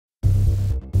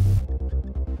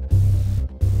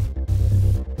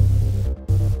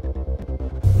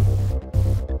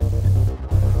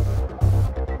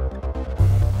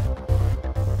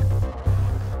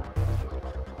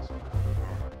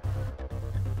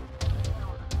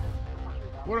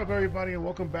What up, everybody, and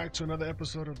welcome back to another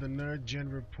episode of the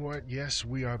NerdGen Report. Yes,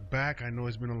 we are back. I know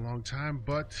it's been a long time,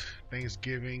 but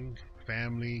Thanksgiving,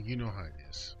 family, you know how it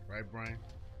is. Right, Brian?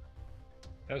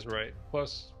 That's right.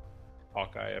 Plus,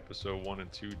 Hawkeye episode 1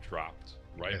 and 2 dropped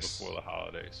right Yes. before the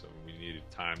holiday, so we needed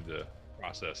time to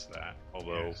process that.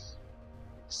 Although, Yes.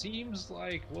 seems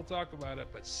like, we'll talk about it,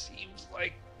 but seems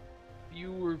like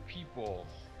fewer people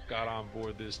got on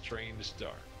board this train to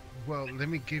start. Well, let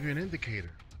me give you an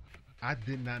indicator. I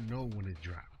did not know when it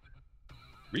dropped.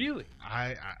 Really?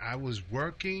 I was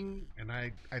working, and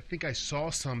I think I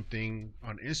saw something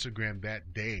on Instagram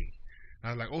that day. I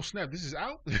was like, oh, snap, this is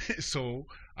out? So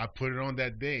I put it on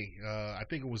that day. I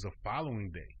think it was the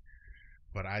following day.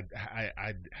 But I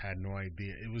had no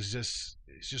idea.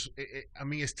 I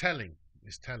mean, it's telling.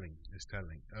 It's telling. It's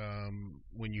telling.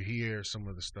 When you hear some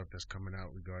of the stuff that's coming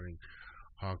out regarding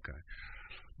Hawkeye.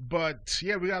 But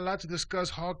yeah, we got a lot to discuss.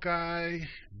 Hawkeye,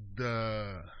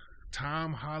 the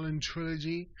Tom Holland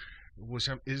trilogy,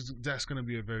 that's going to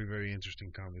be a very, very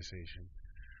interesting conversation.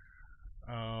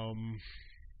 Um,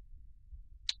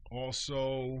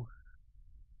 Also,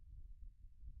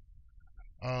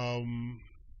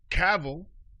 Cavill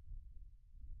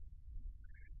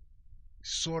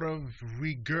sort of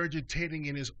regurgitating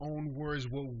in his own words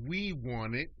what we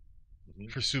wanted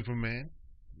for Superman,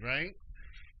 right?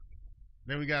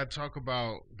 Then we got to talk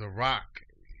about The Rock,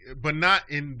 but not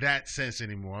in that sense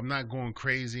anymore. I'm not going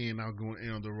crazy and I'm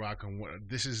going, The Rock and what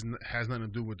this is has nothing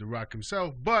to do with The Rock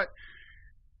himself, but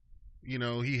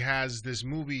he has this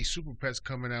movie Super Pets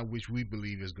coming out, which we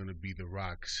believe is going to be The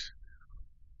Rock's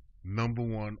number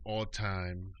one all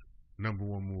time number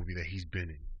one movie that he's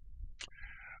been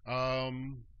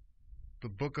in. The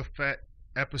Book of Fett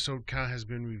episode count has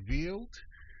been revealed.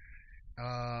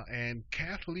 And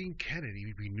Kathleen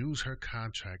Kennedy renews her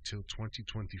contract till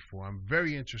 2024. I'm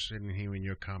very interested in hearing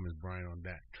your comments, Brian, on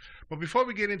that. But before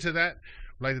we get into that,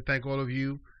 I'd like to thank all of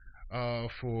you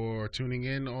for tuning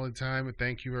in all the time.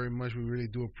 Thank you very much. We really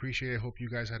do appreciate it. Hope you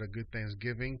guys had a good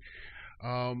Thanksgiving.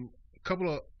 A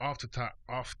couple of off the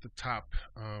top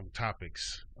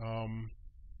topics.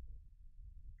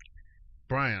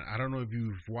 Brian, I don't know if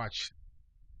you've watched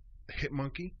Hit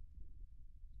Monkey.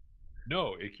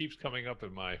 No, it keeps coming up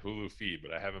in my Hulu feed,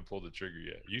 but I haven't pulled the trigger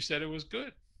yet. You said it was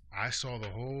good. I saw the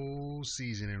whole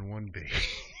season in one day.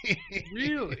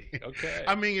 Really? Okay.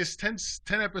 I mean, it's 10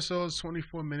 episodes,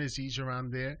 24 minutes each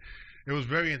around there. It was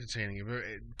very entertaining.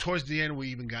 Towards the end, we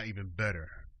even got even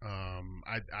better.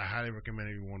 I highly recommend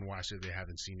everyone watch it if they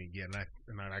haven't seen it yet.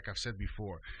 And like I've said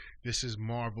before, this is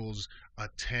Marvel's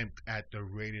attempt at the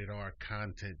rated R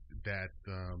content that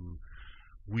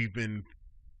we've been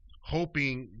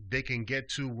hoping they can get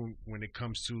to when it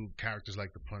comes to characters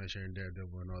like the Punisher and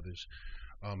Daredevil and others.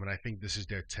 And I think this is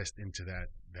their test into that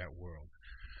world.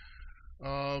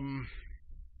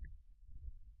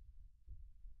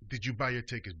 Did you buy your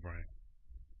tickets, Brian?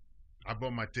 I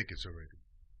bought my tickets already.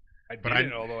 I But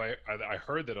didn't, although I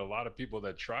heard that a lot of people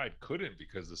that tried couldn't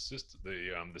because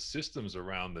the systems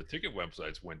around the ticket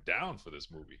websites went down for this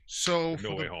movie. So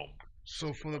No Way Home.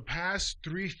 So for the past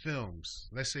three films,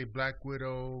 let's say Black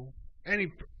Widow,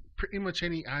 pretty much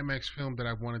any IMAX film that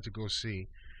I wanted to go see,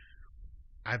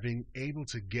 I've been able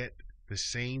to get the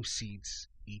same seats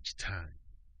each time.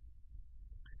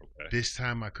 Okay. This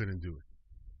time I couldn't do it.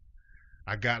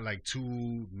 I got like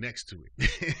two next to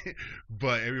it,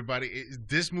 but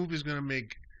this movie is gonna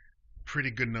make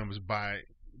pretty good numbers by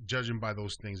judging by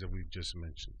those things that we've just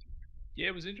mentioned. Yeah,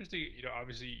 it was interesting.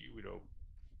 Obviously,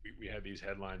 we had these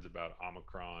headlines about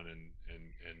Omicron and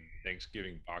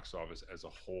Thanksgiving box office as a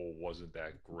whole wasn't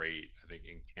that great. I think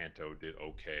Encanto did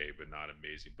okay, but not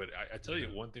amazing. But I tell you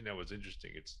one thing that was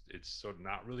interesting. It's sort of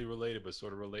not really related, but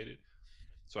sort of related.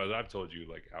 So as I've told you,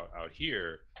 like out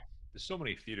here, there's so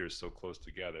many theaters so close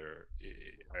together.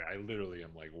 I literally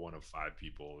am like one of five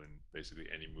people in basically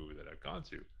any movie that I've gone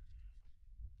to.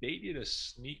 They did a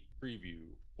sneak preview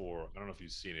for, I don't know if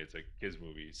you've seen it, it's a kids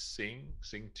movie, Sing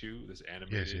 2, this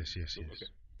animated. Yes. Okay.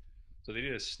 So they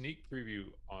did a sneak preview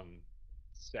on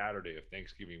Saturday of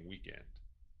Thanksgiving weekend.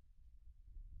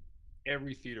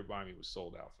 Every theater by me was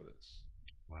sold out for this.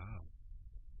 Wow.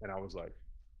 And I was like,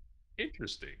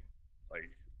 interesting. Like,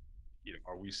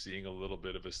 are we seeing a little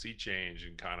bit of a sea change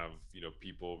and kind of,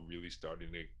 people really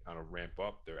starting to kind of ramp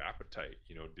up their appetite?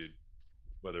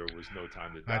 Whether it was No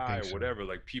Time to Die or whatever,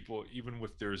 like people, even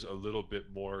if there's a little bit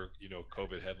more,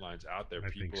 COVID headlines out there,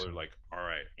 people are like, all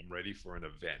right, I'm ready for an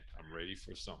event. I'm ready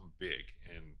for something big.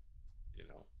 And,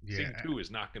 Sing 2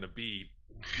 is not going to be,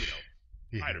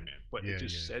 Spider-Man. But it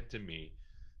just said to me,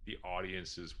 the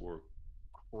audiences were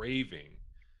craving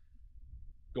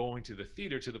going to the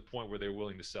theater to the point where they're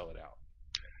willing to sell it out.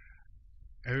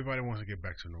 Everybody wants to get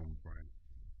back to normal, Brian.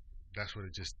 That's what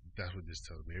this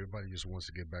tells me. Everybody just wants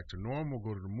to get back to normal,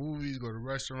 go to the movies, go to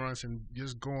restaurants, and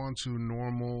just go on to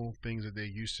normal things that they're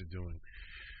used to doing.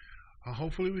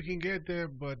 Hopefully we can get there,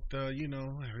 but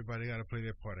everybody got to play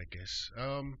their part, I guess.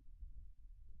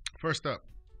 First up,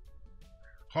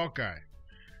 Hawkeye.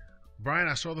 Brian,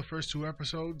 I saw the first two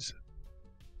episodes.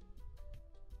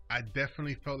 I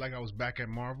definitely felt like I was back at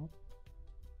Marvel.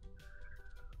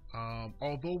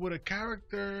 Although with a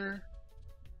character,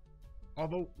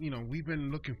 we've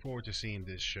been looking forward to seeing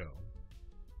this show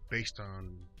based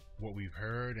on what we've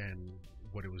heard and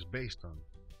what it was based on,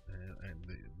 and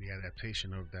the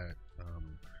adaptation of that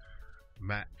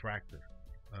Matt Fraction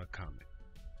comic.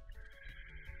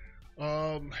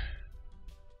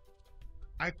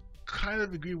 I kind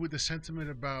of agree with the sentiment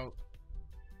about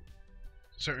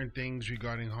certain things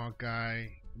regarding Hawkeye.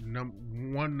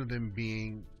 One of them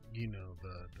being, the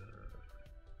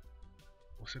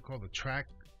what's it called? Tracksuit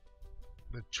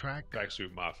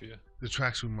Mafia. The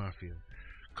Tracksuit Mafia.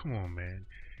 Come on, man.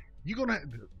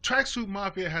 Tracksuit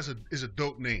Mafia is a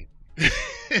dope name.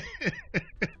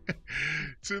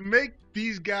 To make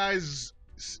these guys,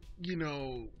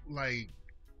 like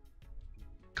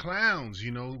clowns,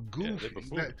 goofy.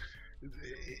 Yeah,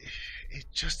 it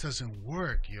just doesn't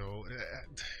work, yo.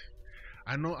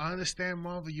 I understand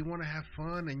Marvel. You want to have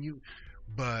fun,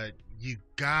 but you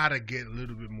gotta get a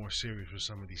little bit more serious with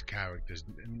some of these characters.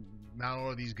 And not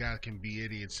all of these guys can be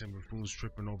idiots and buffoons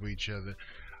tripping over each other.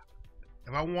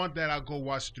 If I want that, I'll go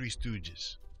watch Three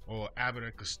Stooges or Abbott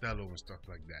and Costello and stuff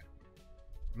like that.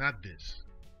 Not this.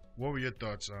 What were your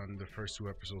thoughts on the first two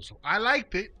episodes? So I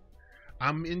liked it.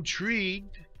 I'm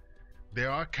intrigued. There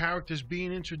are characters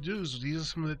being introduced. These are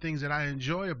some of the things that I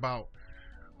enjoy about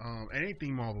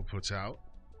anything Marvel puts out.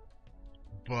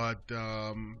 But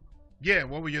yeah,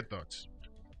 what were your thoughts?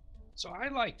 So I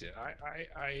liked it.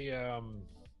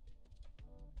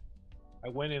 I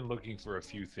went in looking for a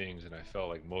few things, and I felt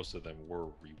like most of them were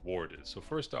rewarded. So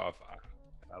first off,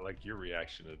 I like your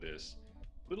reaction to this.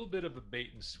 A little bit of a bait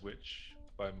and switch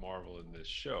by Marvel in this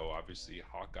show. Obviously,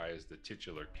 Hawkeye is the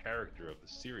titular character of the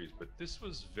series, but this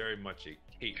was very much a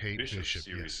Kate Bishop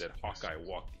series that Hawkeye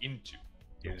walked into.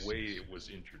 The way it was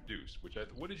introduced,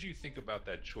 what did you think about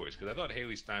that choice? Because I thought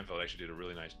Haley Steinfeld actually did a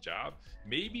really nice job.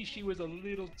 Maybe she was a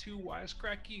little too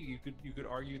wisecracky. You could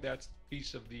argue that's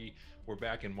piece of the we're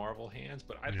back in Marvel hands,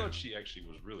 but I thought she actually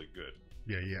was really good.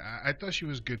 Yeah. I thought she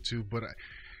was good too. But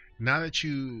now that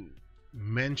you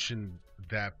mentioned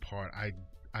that part, I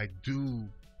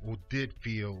did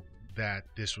feel that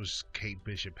this was Kate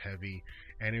Bishop heavy,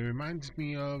 and it reminds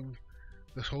me of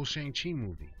this whole Shang-Chi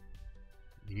movie.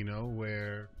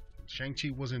 Where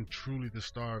Shang-Chi wasn't truly the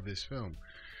star of this film.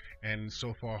 And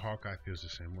so far, Hawkeye feels the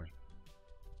same way.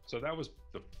 So that was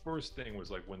the first thing,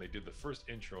 was like when they did the first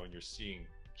intro and you're seeing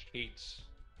Kate's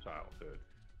childhood.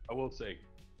 I will say,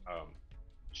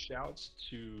 shouts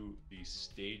to the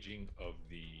staging of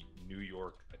the New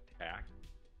York attack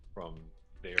from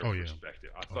their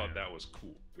perspective. I thought that was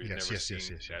cool. We've never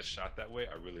seen that shot that way.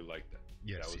 I really liked that.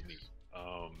 That was neat.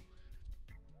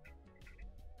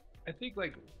 I think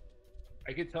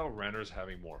I could tell Renner's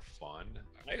having more fun.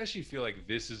 I actually feel like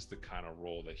this is the kind of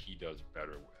role that he does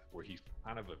better with, where he's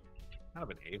kind of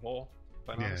an a-hole,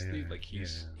 quite honestly. Like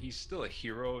he's still a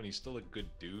hero and he's still a good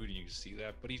dude, and you can see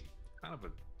that, but he's kind of a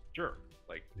jerk,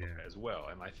 as well.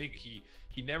 And I think he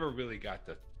never really got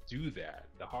to do that.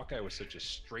 The Hawkeye was such a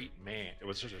straight man. It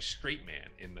was such a straight man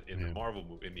in the Marvel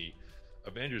movie, in the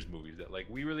Avengers movies, that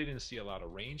we really didn't see a lot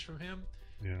of range from him.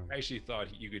 I actually thought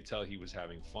you could tell he was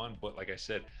having fun, but like I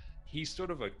said, he's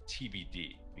sort of a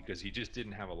TBD because he just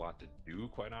didn't have a lot to do,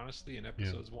 quite honestly, in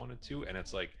episodes 1 and 2. And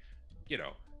it's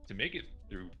to make it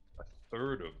through a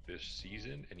third of this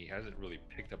season and he hasn't really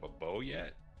picked up a bow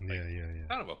yet.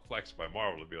 Kind of a flex by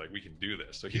Marvel to be like, we can do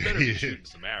this. So he better be shooting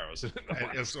some arrows in the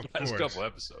last couple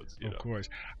episodes. Of course.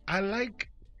 I like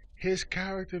his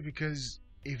character because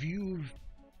if you've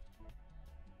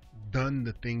done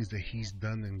the things that he's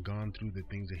done and gone through the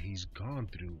things that he's gone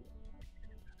through,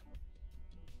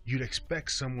 you'd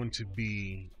expect someone to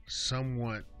be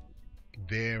somewhat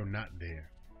there or not there,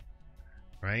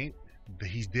 right?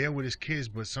 He's there with his kids,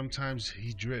 but sometimes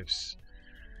he drifts,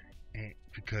 and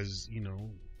because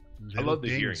I love the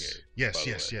hearing aid.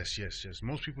 Yes.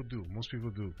 Most people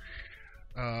do.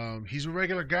 He's a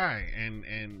regular guy,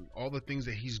 and all the things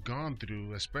that he's gone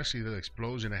through, especially the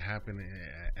explosion that happened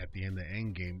at the end of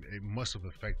Endgame, it must have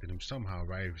affected him somehow,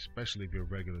 right? Especially if you're a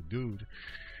regular dude.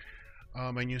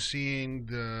 And you're seeing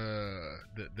the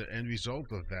end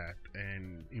result of that,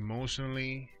 and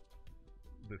emotionally,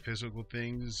 the physical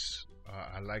things.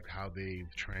 I like how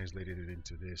they've translated it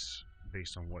into this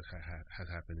based on what has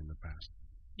happened in the past.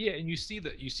 Yeah, and you see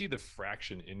the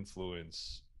fraction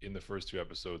influence in the first two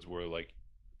episodes where like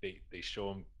they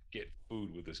show him get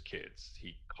food with his kids.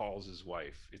 He calls his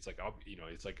wife. It's like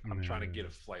it's like I'm trying to get a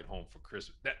Yeah, flight home for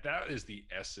Christmas. That is the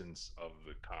essence of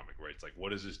the comic, right? It's like what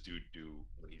does this dude do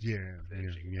when he's yeah, yeah,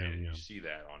 avenging yeah, men? And you yeah. see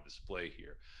that on display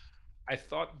here. I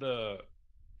thought the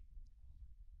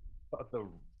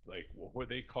like what were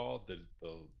they called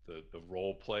the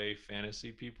role play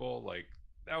fantasy people like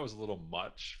that was a little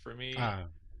much for me, Ah,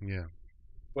 yeah.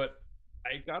 but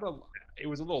I got a it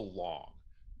was a little long,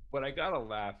 but I got a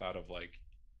laugh out of like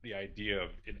the idea of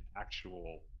an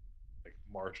actual like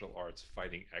martial arts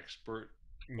fighting expert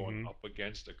going Hmm. up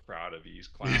against a crowd of these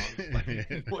clowns, like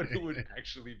what it would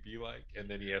actually be like, and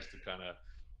then he has to kind of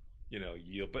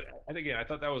yield. But and again, I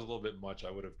thought that was a little bit much.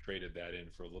 I would have traded that in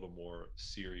for a little more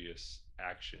serious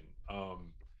action. I will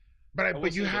say that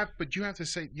But you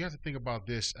have to think about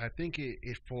this. I think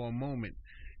it for a moment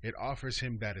it offers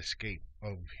him that escape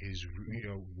of his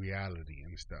reality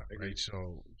and stuff, right? agreed.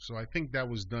 So I think that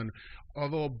was done,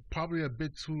 although probably a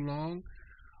bit too long.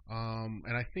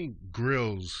 And I think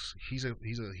Grills, he's a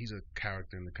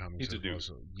character in the comics He's a as well. dude.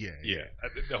 So yeah, Yeah,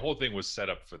 the whole thing was set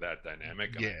up for that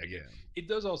dynamic, and yeah, again, yeah, it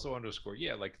does also underscore,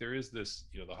 yeah, like there is this,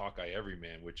 the Hawkeye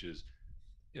everyman, which is,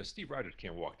 Steve Rogers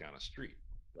can't walk down a street,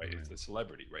 right? yeah, It's a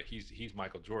celebrity, right? He's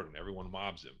Michael Jordan. Everyone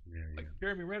mobs him. yeah, Like yeah.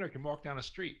 Jeremy Renner can walk down a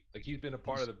street, like he's been a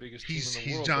part of the biggest team in the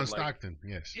He's world, John but like, Stockton,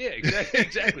 yes. yeah, exactly,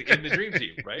 exactly, in the dream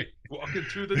team, right? Walking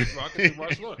through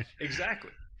Barcelona,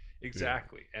 exactly, Yeah,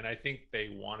 exactly. And I think they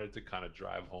wanted to kind of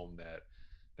drive home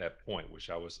that point, which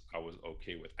I was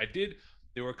okay with. I did.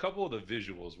 There were a couple of the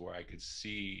visuals where I could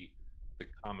see the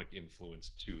comic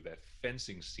influence too. That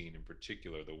fencing scene in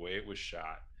particular, the way it was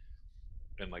shot,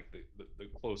 and like the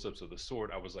close-ups of the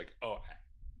sword, I was like, oh,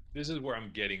 this is where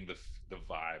I'm getting the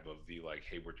vibe of the like,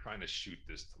 hey, we're trying to shoot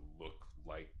this to look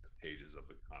like the pages of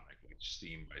the comic, like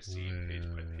scene by scene, page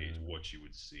by page, yeah, what you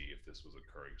would see if this was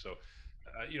occurring. So,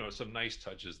 some nice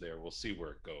touches there. We'll see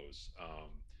where it goes.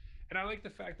 And I like the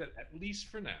fact that at least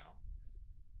for now,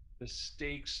 the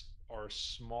stakes are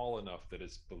small enough that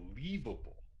it's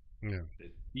believable yeah,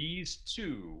 that these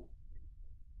two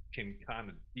can kind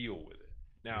of deal with it.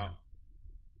 yeah, Now,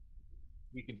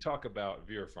 we can talk about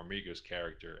Vera Farmiga's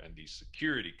character and the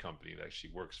security company that she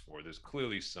works for. There's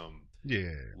clearly some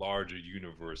yeah, larger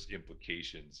universe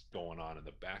implications going on in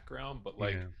the background, but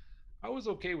like yeah, I was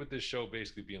okay with this show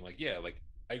basically being like, yeah, like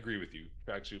I agree with you.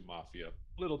 Tracksuit Mafia,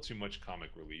 a little too much comic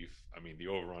relief. I mean, the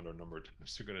over under number of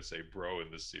times they're gonna say bro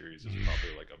in this series is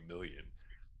probably like a million.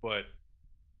 But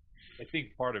I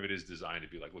think part of it is designed to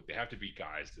be like, look, they have to be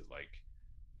guys that like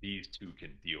these two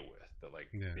can deal with. That like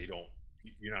yeah, they don't.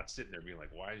 You're not sitting there being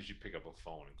like, why did you pick up a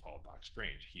phone and call Doc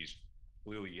Strange? He's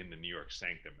clearly in the New York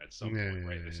sanctum at some yeah, point,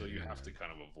 right? So you yeah, have to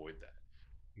kind of avoid that.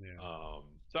 yeah,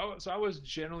 So I was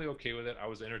generally okay with it. I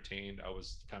was entertained. I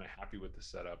was kind of happy with the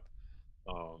setup.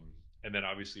 Um, and then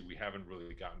obviously we haven't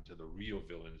really gotten to the real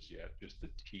villains yet, just the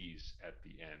tease at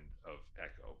the end of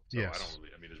Echo. So I don't yes.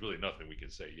 really, I mean, there's really nothing we can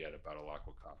say yet about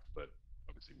Alakwa Cox, but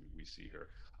obviously we see her.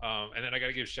 And then I got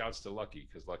to give shouts to Lucky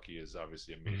because Lucky is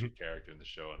obviously a major Mhm. character in the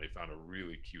show, and they found a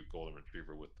really cute golden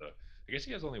retriever with the. I guess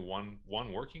he has only one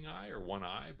working eye or one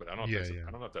eye, but Yeah, yeah.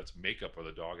 I don't know if that's makeup or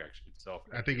the dog actually itself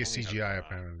I think actually it's only has CGI one eye.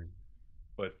 apparently.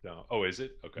 But oh, is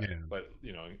it okay? Yeah. But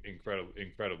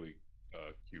incredibly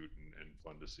cute and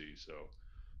fun to see. So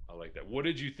I like that. What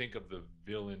did you think of the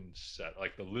villain set,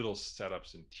 like the little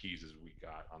setups and teases we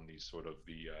got on these sort of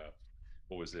the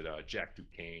what was it, Jack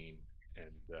Duquesne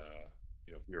and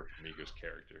Vera Farmiga's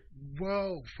character?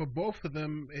 Well, for both of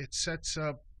them, it sets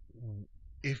up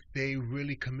if they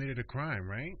really committed a crime,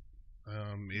 right? If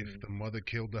Mm-hmm. the mother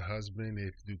killed the husband,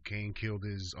 if Duquesne killed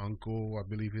his uncle, I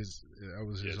believe his that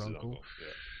was his Yes, his uncle. uncle.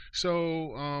 Yeah.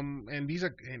 So, and these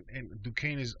are and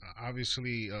Duquesne is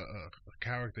obviously a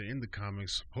character in the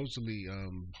comics, supposedly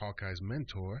Hawkeye's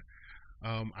mentor.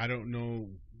 I don't know.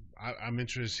 I'm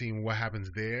interested in what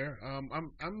happens there.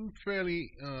 I'm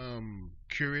fairly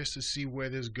curious to see where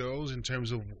this goes in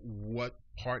terms of what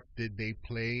part did they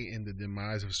play in the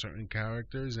demise of certain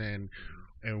characters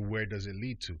Mm-hmm. and where does it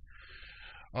lead to.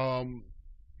 Um,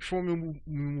 Before we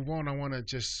move on, I want to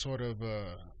just sort of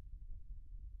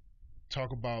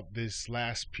talk about this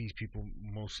last piece people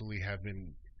mostly have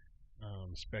been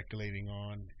speculating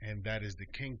on, and that is the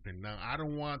Kingpin. Now, I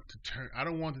don't want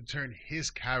to turn his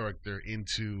character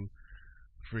into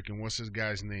freaking what's this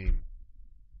guy's name?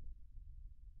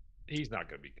 He's not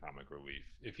going to be comic relief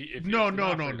No, if no, not no,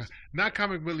 for no, his. not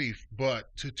comic relief,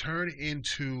 but to turn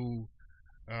into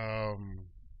um,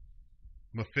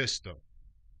 Mephisto.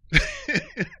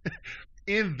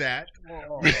 in that.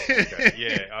 Oh, okay.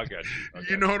 Yeah, I got you. I You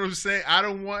got know you. what I'm saying? I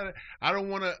don't want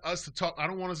us to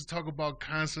talk about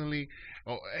constantly.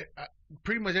 Oh,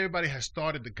 pretty much everybody has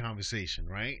started the conversation,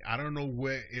 right? I don't know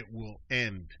where it will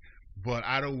end, but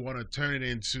I don't want to turn it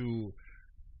into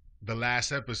the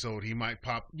last episode. He might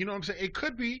pop. You know what I'm saying? It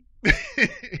could be.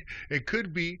 It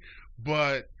could be,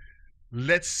 but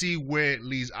let's see where it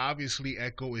leads. Obviously,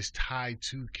 Echo is tied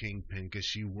to Kingpin because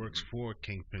she works for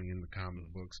Kingpin in the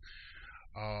comic books.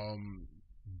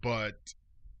 But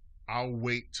I'll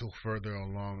wait till further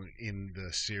along in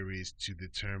the series to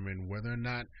determine whether or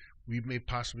not we may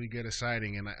possibly get a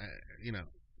sighting, and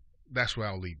that's where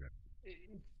I'll leave it.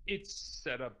 It's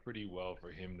set up pretty well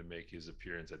for him to make his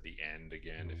appearance at the end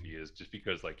again, if he Mhm. is, just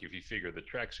because, like, if you figure the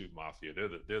tracksuit mafia,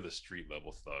 they're the street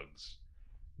level thugs.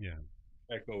 Yeah,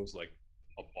 Echo's like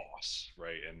a boss,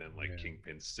 right? And then like yeah.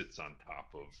 Kingpin sits on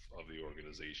top of the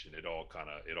organization. It all kind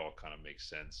of makes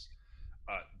sense.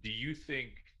 Do you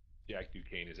think Jack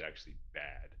Duquesne is actually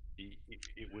bad?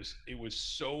 It was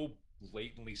so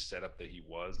blatantly set up that he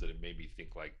was, that it made me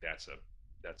think like that's a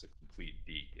complete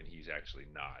deek, and he's actually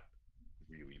not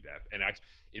really that. And actually,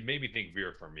 it made me think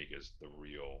Vera Farmiga is the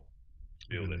real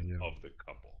Really, villain yeah, of the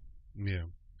couple. yeah.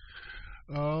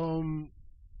 Um,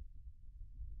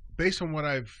 Based on what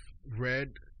I've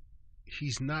read,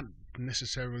 he's not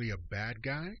necessarily a bad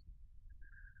guy,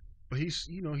 but he's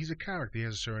a character. He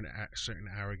has a certain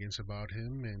arrogance about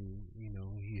him,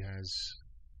 and he has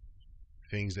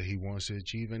things that he wants to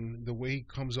achieve, and the way he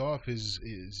comes off is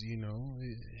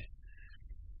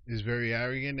very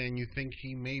arrogant, and you think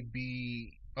he may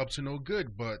be up to no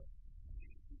good, but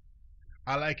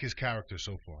I like his character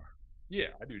so far. Yeah,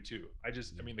 I do too. I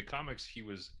mean, the comics, he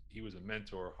was a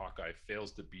mentor. Hawkeye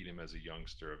fails to beat him as a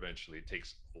youngster. Eventually, it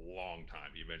takes a long time.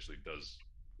 He eventually does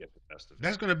get the best of him.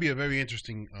 That's going to be a very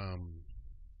interesting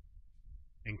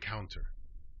encounter.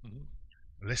 Hmm.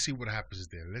 Let's see what happens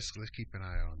there. Let's keep an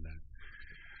eye on that.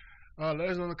 Let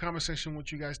us know in the comment section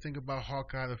what you guys think about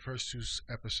Hawkeye, the first two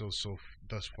episodes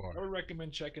thus far. I would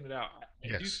recommend checking it out. I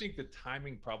do Yes. think the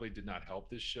timing probably did not help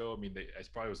this show. I mean, it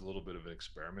probably was a little bit of an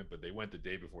experiment, but they went the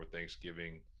day before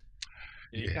Thanksgiving.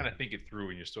 And you Yeah. kind of think it through,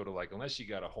 and you're sort of like, unless you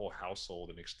got a whole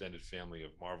household and extended family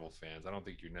of Marvel fans, I don't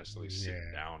think you're necessarily sitting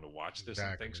Yeah. down to watch this on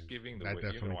Exactly. Thanksgiving. The That way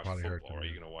you're going definitely to watch probably hurt football, them. or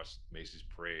Yeah. you're going to watch Macy's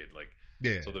Parade. Like,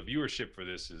 Yeah. so the viewership for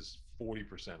this is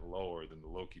 40% lower than the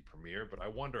Loki premiere. But I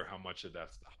wonder how much of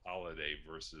that's the holiday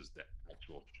versus the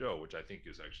actual show, which I think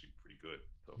is actually pretty good.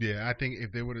 So Yeah, I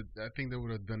think they would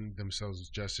have done themselves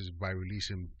justice by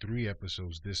releasing 3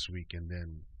 episodes this week and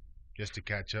then just to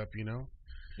catch up. yeah,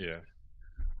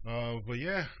 But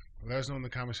yeah, let us know in the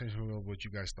comment section below what you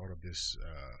guys thought of this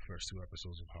first 2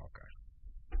 episodes of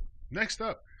Hawkeye. Next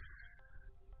up,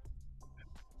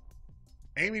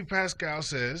 Amy Pascal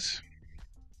says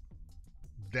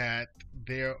that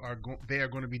they are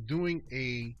going to be doing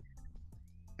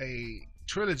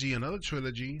another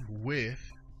trilogy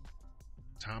with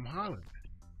Tom Holland.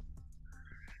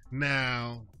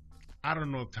 Now, I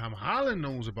don't know if Tom Holland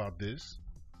knows about this,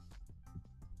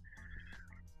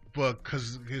 but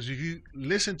because if you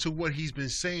listen to what he's been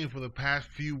saying for the past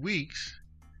few weeks,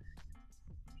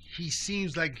 he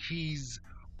seems like he's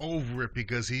over it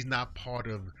because he's not part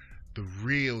of the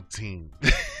real team.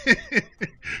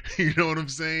 You know what I'm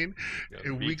saying? yeah,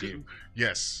 And B team.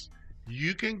 yes,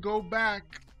 you can go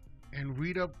back and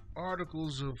read up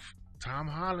articles of Tom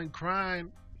Holland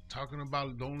crying, talking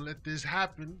about don't let this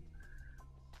happen.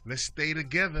 Let's stay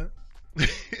together.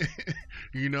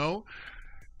 you know?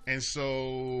 And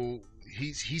so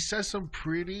he says some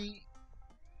pretty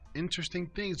interesting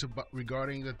things about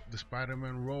regarding the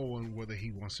Spider-Man role and whether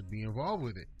he wants to be involved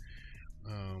with it.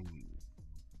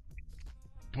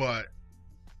 But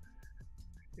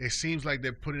it seems like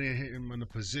they're putting him in a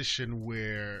position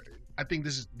where I think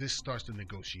this starts the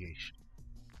negotiation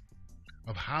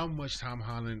of how much Tom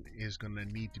Holland is going to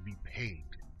need to be paid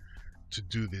to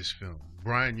do this film.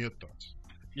 Brian, your thoughts?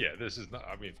 Yeah, this is not.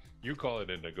 I mean, you call it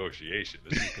a negotiation.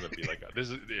 This is going to be like this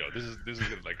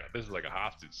is like a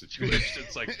hostage situation.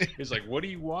 It's like, what do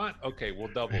you want? Okay, we'll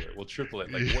double it. We'll triple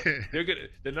it. Like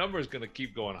the number is going to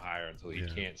keep going higher until he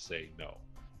can't say no.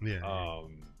 Yeah.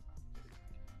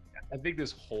 I think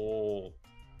this whole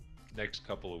next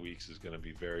couple of weeks is going to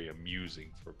be very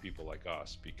amusing for people like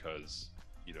us because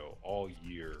all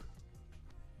year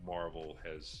Marvel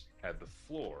has had the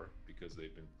floor because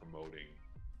they've been promoting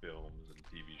films and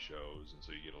TV shows, and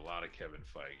so you get a lot of Kevin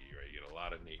Feige, right? You get a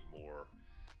lot of Nate Moore,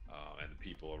 and the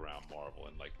people around Marvel,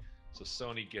 and like so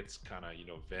Sony gets kind of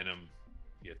Venom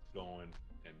gets going,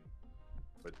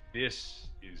 but this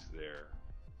is their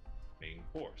main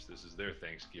course. This is their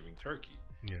Thanksgiving turkey,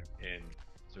 Yeah. and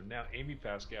So now Amy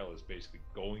Pascal is basically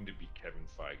going to be Kevin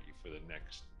Feige for the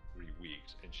next 3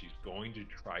 weeks, and she's going to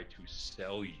try to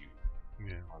sell you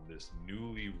on this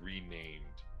newly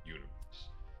renamed universe.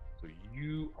 So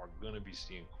you are going to be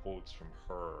seeing quotes from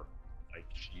her like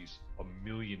she's a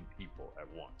million people at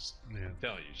once. I'm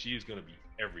telling you, she is going to be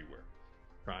everywhere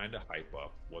trying to hype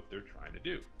up what they're trying to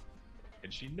do.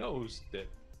 And she knows that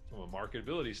from a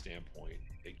marketability standpoint,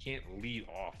 they can't lead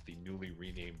off the newly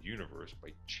renamed universe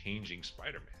by changing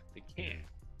Spider-Man. They can't.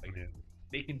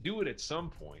 They can do it at some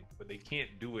point, but they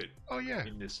can't do it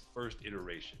in this first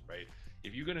iteration, right?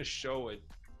 If you're going to show a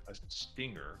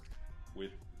stinger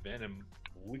with Venom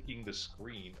licking the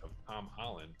screen of Tom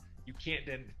Holland, you can't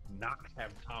then not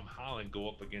have Tom Holland go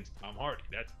up against Tom Hardy.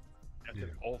 That's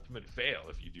an ultimate fail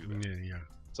if you do that.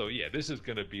 So this is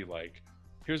going to be like,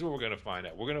 here's what we're going to find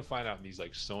out. We're going to find out in these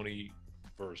like Sony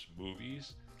verse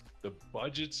movies, the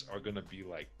budgets are going to be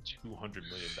like $200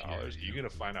 million. You're going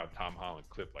to find out Tom Holland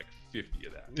clipped like 50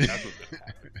 of that. That's what's going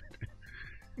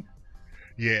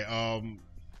to happen.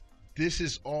 This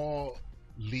is all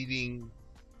leading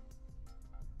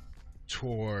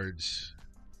towards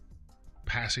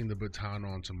passing the baton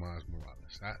on to Miles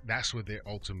Morales. That's what they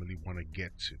ultimately want to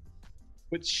get to.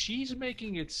 But she's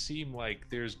making it seem like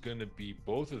there's going to be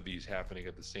both of these happening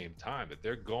at the same time. That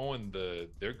they're going the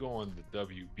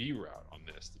WB route on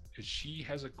this, because she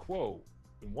has a quote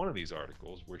in one of these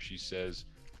articles where she says,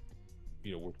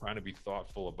 we're trying to be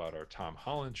thoughtful about our Tom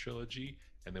Holland trilogy,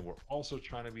 and then we're also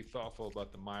trying to be thoughtful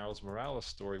about the Miles Morales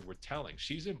story we're telling.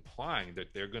 She's implying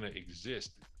that they're going to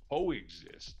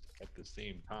coexist at the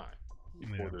same time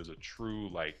before there's a true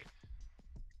like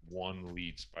one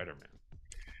lead Spider-Man.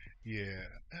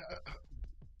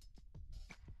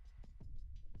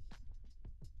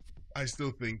 I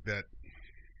still think that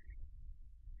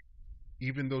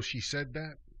even though she said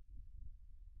that,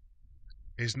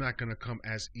 it's not going to come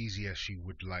as easy as she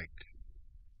would like.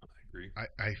 I agree.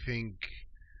 I think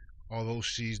although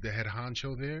she's the head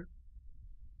honcho there,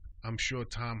 I'm sure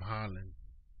Tom Holland,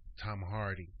 Tom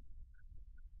Hardy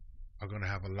are going to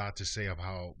have a lot to say of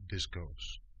how this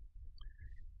goes.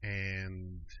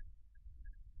 And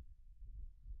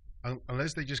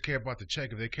unless they just care about the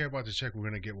check. If they care about the check, we're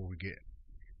going to get what we get.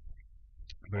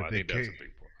 But I think that's a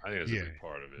big part. I think that's a big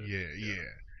part of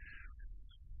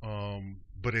it.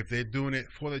 But if they're doing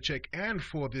it for the check and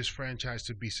for this franchise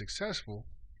to be successful,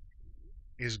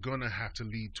 it's going to have to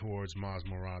lead towards Miles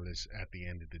Morales at the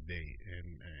end of the day.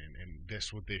 And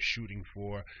that's what they're shooting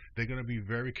for. They're going to be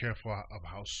very careful of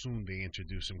how soon they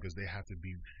introduce him, because it has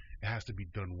to be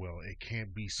done well. It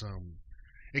can't be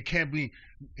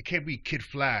Kid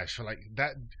Flash. Like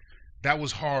that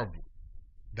was horrible.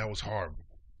 I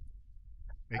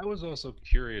was also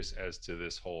curious as to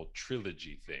this whole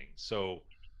trilogy thing. So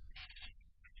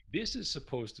this is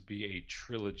supposed to be a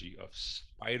trilogy of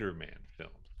Spider-Man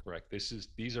films, correct? These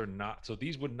would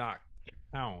not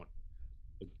count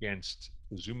against,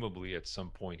 presumably at some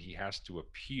point he has to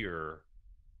appear.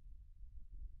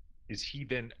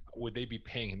 Would they be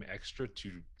paying him extra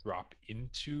to drop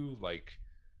into like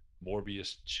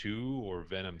Morbius 2 or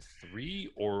Venom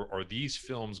 3, or are these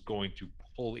films going to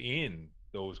pull in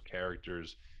those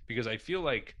characters? Because I feel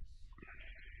like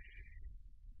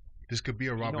this could be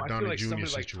a Robert Downey Jr. somebody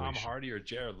situation. Like Tom Hardy or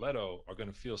Jared Leto are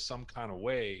going to feel some kind of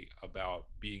way about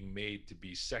being made to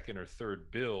be second or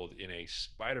third build in a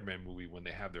Spider-Man movie when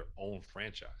they have their own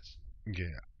franchise.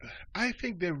 Yeah, I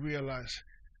think they realize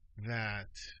that.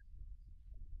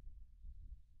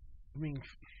 I mean,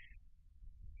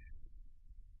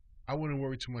 I wouldn't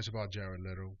worry too much about Jared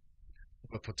Leto,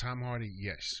 but for Tom Hardy,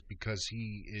 yes, because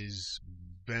he is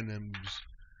Venom's.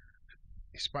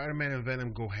 Spider-Man and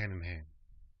Venom go hand in hand,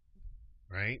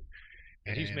 right?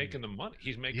 And he's making them money.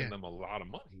 He's making them a lot of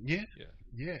money.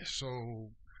 Yeah.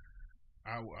 So,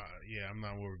 I'm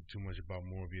not worried too much about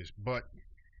Morbius, but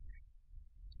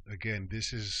again, they're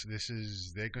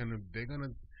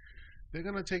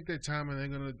gonna take their time, and they're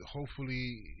gonna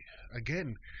hopefully,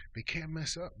 again, they can't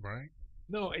mess up, right?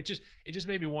 No, it just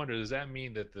made me wonder. Does that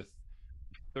mean that the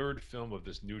third film of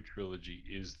this new trilogy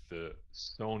is the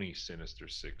Sony Sinister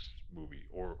Six movie,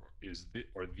 or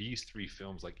are these three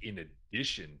films like in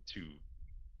addition to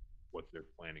what they're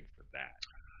planning for that?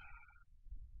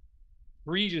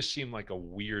 3 just seemed like a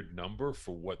weird number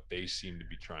for what they seem to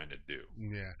be trying to do.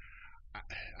 Yeah,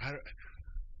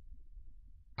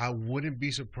 I wouldn't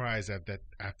be surprised that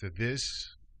after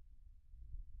this,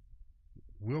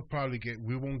 we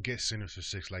won't get Sinister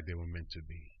Six like they were meant to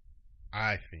be.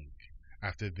 I think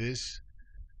after this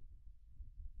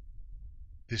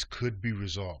could be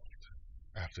resolved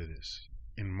after this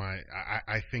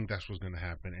I think that's what's going to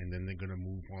happen, and then they're going to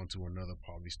move on to another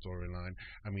Polly storyline.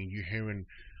 I mean, you're hearing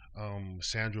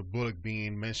Sandra Bullock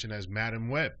being mentioned as Madam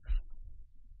Web.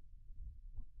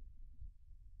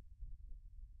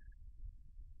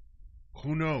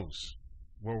 Who knows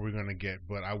what we're going to get?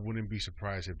 But I wouldn't be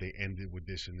surprised if they ended with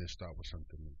this and then start with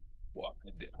something new. Well,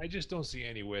 I just don't see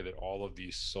any way that all of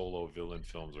these solo villain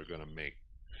films are going to make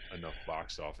enough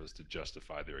box office to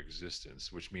justify their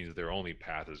existence, which means their only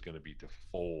path is going to be to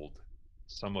fold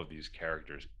some of these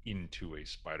characters into a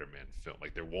Spider-Man film.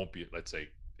 Like there won't be, let's say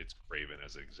it's Craven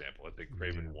as an example. Let's say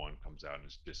Craven Yeah. 1 comes out and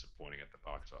is disappointing at the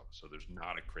box office. So there's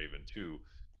not a Craven 2.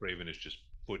 Craven is just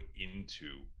put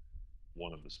into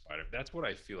one of the Spider. That's what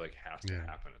I feel like has to Yeah.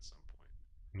 happen at some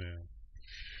point. Yeah.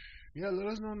 Yeah, let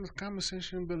us know in the comment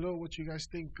section below what you guys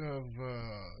think of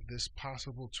this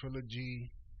possible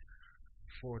trilogy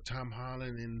for Tom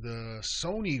Holland in the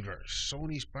Sonyverse,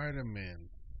 Sony Spider-Man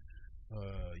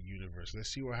universe. Let's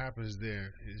see what happens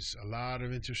there. There's a lot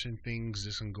of interesting things.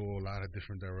 This can go a lot of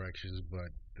different directions,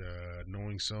 but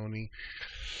knowing Sony,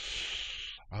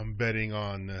 I'm betting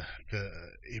on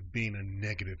it being a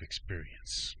negative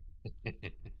experience.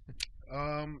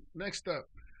 Next up,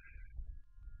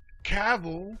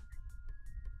 Cavill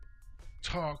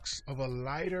talks of a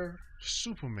lighter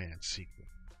Superman sequel.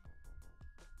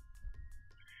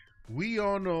 We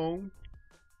all know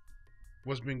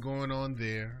what's been going on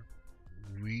there.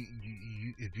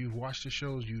 If you watch the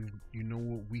shows, you know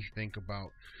what we think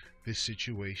about this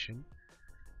situation.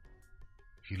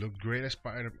 He looked great as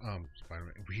Spider-Man.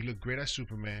 He looked great as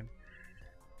Superman.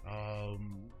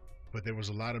 But there was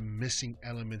a lot of missing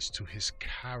elements to his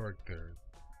character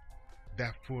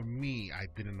that, for me, I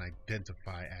didn't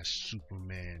identify as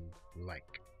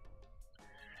Superman-like.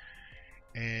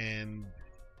 And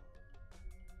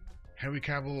Henry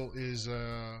Cavill is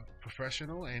a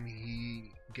professional, and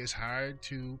he gets hired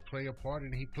to play a part,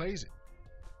 and he plays it.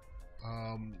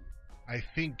 I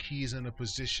think he's in a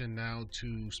position now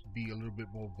to be a little bit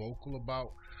more vocal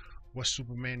about what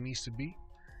Superman needs to be.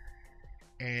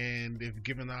 And if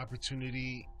given the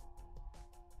opportunity,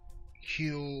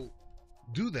 he'll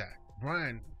do that.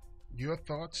 Brian, your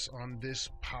thoughts on this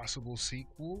possible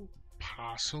sequel?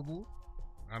 Possible?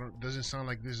 Doesn't sound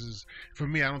like this is, for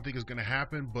me, I don't think it's going to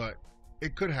happen, but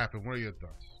it could happen. What are your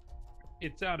thoughts?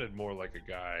 It sounded more like a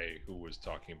guy who was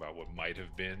talking about what might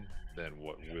have been than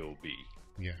what will be.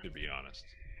 Yeah. To be honest,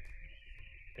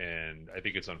 and I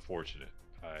think it's unfortunate.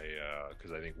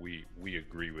 Because I think we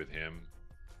agree with him.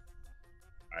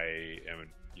 I am,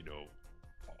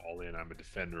 all in. I'm a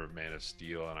defender of Man of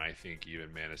Steel, and I think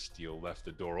even Man of Steel left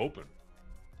the door open.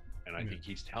 And I think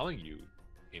he's telling you,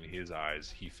 in his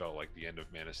eyes, he felt like the end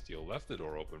of Man of Steel left the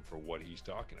door open for what he's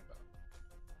talking about.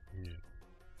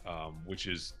 Yeah. Which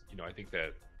is, I think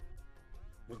that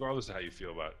regardless of how you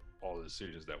feel about all the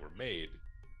decisions that were made,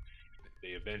 they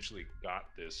eventually got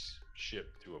this ship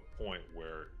to a point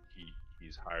where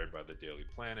he's hired by the Daily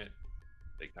Planet.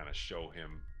 They kind of show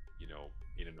him,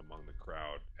 in and among the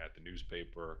crowd at the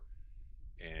newspaper,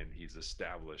 and he's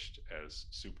established as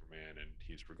Superman, and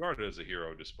he's regarded as a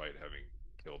hero despite having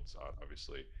killed Zod,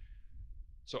 obviously.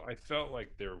 So I felt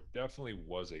like there definitely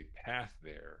was a path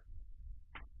there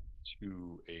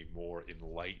to a more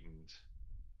enlightened,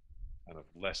 kind of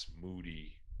less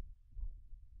moody,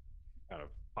 kind of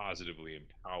positively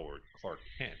empowered Clark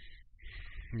Kent.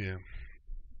 Yeah.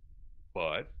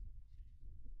 But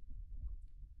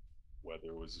whether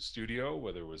it was the studio,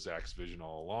 whether it was Zach's vision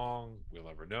all along, we'll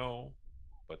never know.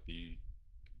 But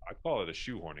I call it a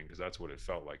shoehorning because that's what it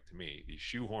felt like to me. The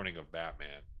shoehorning of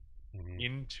Batman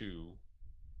into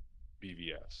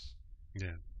BVS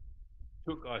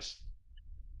took us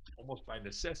almost by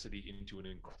necessity into an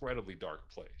incredibly dark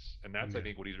place. And that's, I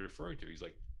think, what he's referring to. He's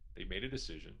like, they made a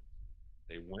decision.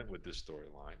 They went with this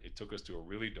storyline. It took us to a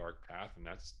really dark path, and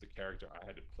that's the character I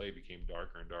had to play became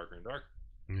darker and darker and darker.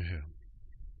 Yeah.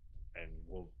 And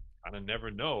we'll kind of never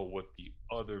know what the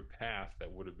other path that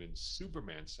would have been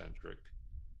Superman centric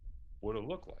would have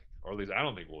looked like, or at least I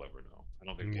don't think we'll ever know. I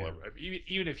don't think we'll ever.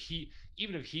 Even if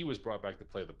he was brought back to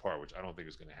play the part, which I don't think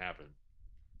is going to happen.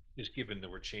 Just given that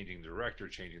we're changing the director,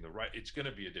 changing the right, it's going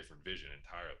to be a different vision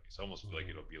entirely. It's almost like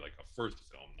it'll be like a first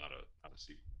film, not a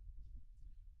sequel.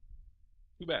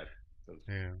 Too bad.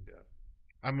 Yeah.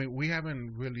 I mean, we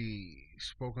haven't really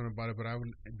spoken about it, but I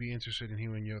would be interested in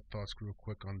hearing your thoughts real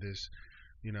quick on this.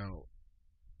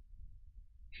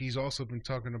 He's also been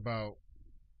talking about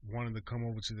wanting to come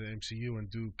over to the MCU and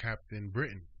do Captain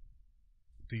Britain.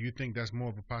 Do you think that's more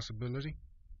of a possibility?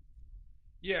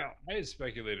 Yeah, I had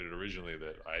speculated originally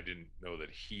that I didn't know that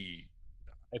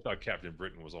I thought Captain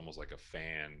Britain was almost like a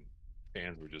fan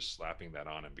fans were just slapping that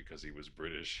on him because he was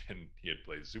British and he had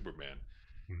played Superman.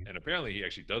 Mhm. And apparently, he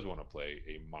actually does want to play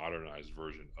a modernized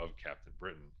version of Captain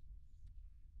Britain.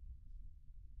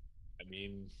 I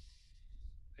mean,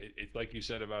 it's like you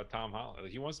said about Tom Holland.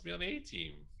 Like, he wants to be on the A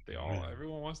team. Yeah.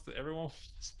 Everyone wants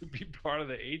to be part of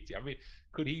the A team. I mean,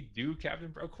 could he do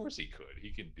Captain? Of course he could.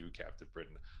 He can do Captain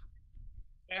Britain.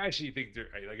 I actually think there,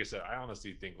 like I said, I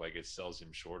honestly think like it sells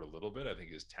him short a little bit. I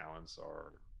think his talents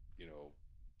are, you know,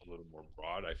 a little more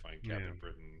broad. I find Yeah. Captain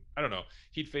Britain. I don't know.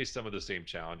 He'd face some of the same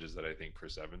challenges that I think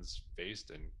Chris Evans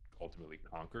faced and ultimately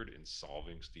conquered in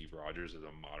solving Steve Rogers as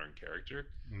a modern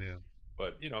character. Yeah.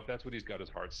 But if that's what he's got his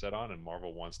heart set on, and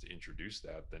Marvel wants to introduce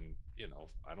that, then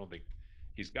I don't think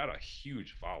he's got a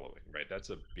huge following, right? That's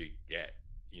a big get.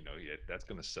 That's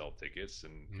going to sell tickets,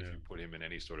 and if Yeah. you put him in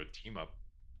any sort of team up,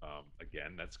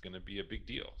 again, that's going to be a big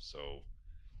deal. So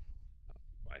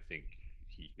I think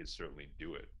he could certainly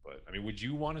do it. But I mean, would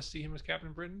you want to see him as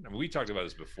Captain Britain? I mean, we talked about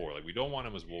this before. Like, we don't want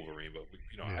him as Wolverine, but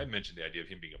Yeah. I mentioned the idea of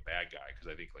him being a bad guy because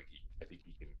I think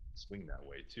he can swing that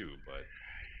way too. But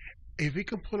If he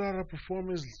can put out a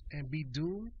performance and be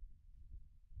Doom,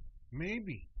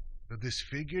 maybe. The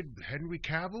disfigured Henry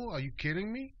Cavill? Are you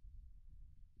kidding me?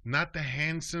 Not the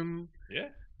handsome yeah,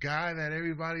 guy that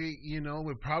everybody,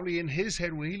 would probably in his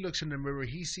head when he looks in the mirror,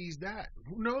 he sees that.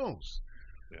 Who knows?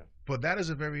 yeah. But that is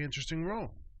a very interesting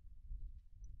role.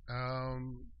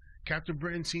 Captain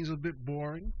Britain seems a bit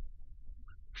boring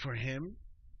for him,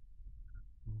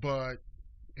 but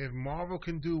if Marvel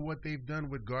can do what they've done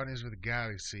with Guardians of the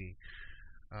Galaxy,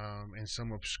 and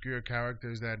some obscure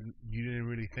characters that you didn't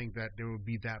really think that they would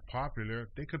be that popular,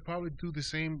 they could probably do the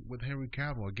same with Henry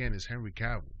Cavill. Again, it's Henry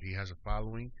Cavill. He has a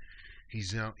following.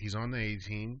 He's on the A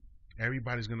team.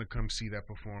 Everybody's gonna come see that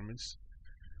performance.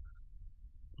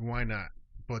 Why not?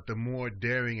 But the more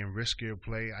daring and riskier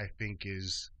play, I think,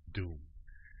 is Doom.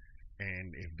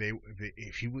 And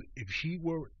if he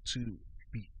were to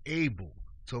be able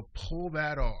to pull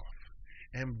that off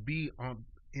and be on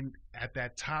in at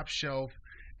that top shelf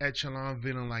echelon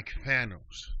villain like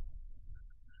Thanos,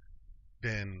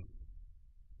 then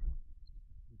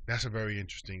that's a very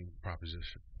interesting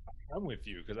proposition. I'm with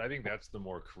you because I think that's the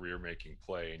more career making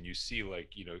play. And you see,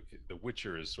 like, The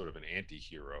Witcher is sort of an anti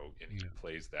hero and he Yeah.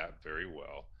 plays that very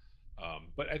well.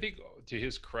 But I think, to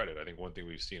his credit, I think one thing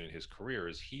we've seen in his career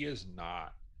is he is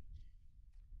not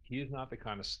the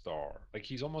kind of star. Like,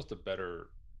 he's almost a better,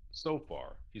 so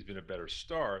far, he's been a better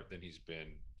star than he's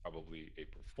been probably a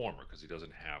performer because he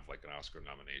doesn't have like an Oscar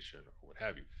nomination or what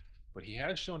have you. But he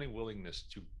has shown a willingness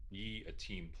to be a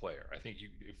team player. I think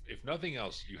if nothing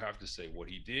else, you have to say what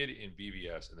he did in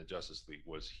BVS and the Justice League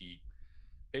was he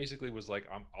basically was like,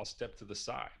 I'll step to the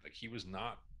side. Like, he was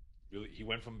not really, he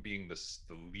went from being the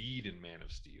lead in Man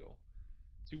of Steel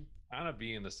to kind of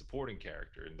being the supporting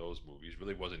character in those movies.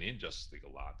 Really wasn't in Justice League a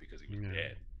lot because he was Yeah.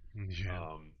 dead.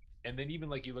 Yeah. And then even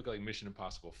like you look at like Mission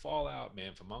Impossible Fallout,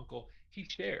 Man from Uncle, he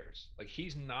shares. Like,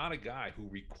 he's not a guy who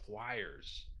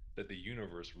requires that the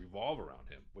universe revolve around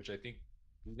him, which I think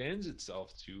lends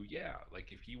itself to, yeah,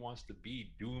 like if he wants to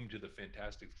be doomed to the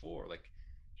Fantastic Four, like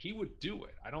he would do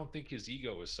it. I don't think his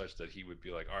ego is such that he would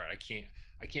be like, all right,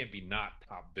 I can't be not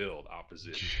top billed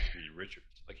opposite Reed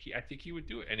Richards. Like, I think he would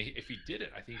do it, and if he did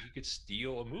it, I think he could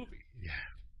steal a movie. Yeah.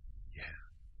 Yeah.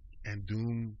 And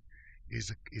Doom is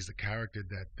a character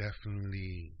that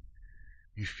definitely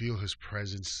you feel his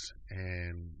presence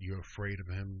and you're afraid of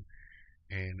him.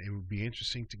 And it would be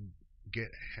interesting to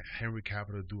get Henry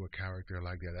Cavill to do a character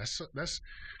like that. That's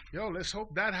yo. Let's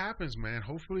hope that happens, man.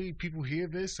 Hopefully, people hear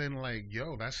this and like,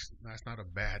 yo, that's not a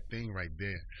bad thing right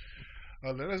there.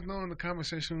 Let us know in the comment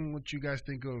section what you guys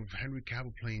think of Henry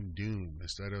Cavill playing Doom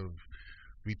instead of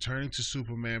returning to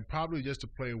Superman, probably just to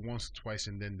play it once or twice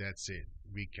and then that's it,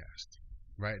 recast.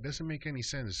 Right? It doesn't make any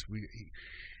sense.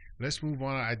 Let's move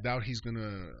on. I doubt he's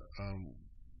gonna.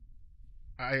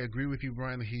 I agree with you,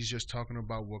 Brian. That he's just talking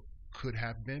about what could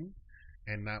have been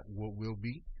and not what will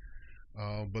be.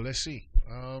 But let's see.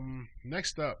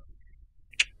 Next up,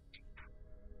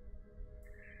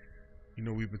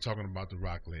 we've been talking about The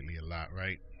Rock lately a lot,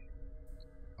 right?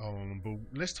 But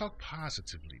let's talk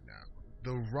positively now.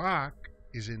 The Rock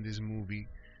is in this movie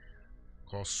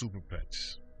called Super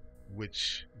Pets,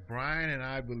 which Brian and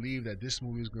I believe that this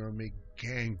movie is going to make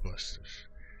gangbusters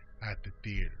at the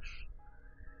theaters.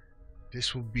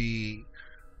 This will be,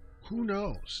 who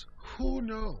knows? Who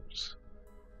knows?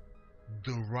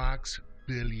 The Rock's $1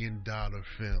 billion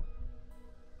film.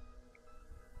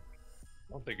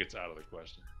 I don't think it's out of the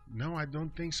question. No, I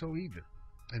don't think so either.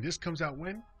 And this comes out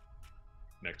when?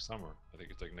 Next summer. I think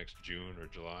it's like next June or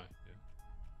July.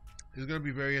 Yeah. It's going to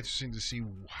be very interesting to see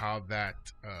how that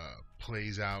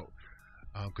plays out.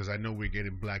 because I know we're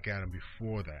getting Black Adam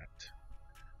before that.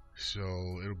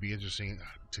 So it'll be interesting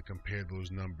to compare those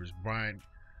numbers. Brian,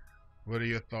 what are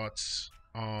your thoughts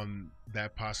on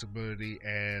that possibility?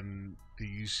 And do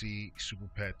you see Super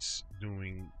Pets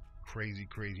doing crazy,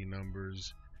 crazy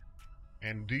numbers?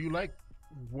 And do you like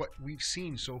what we've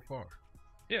seen so far?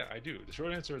 Yeah, I do. The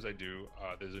short answer is I do.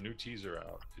 There's a new teaser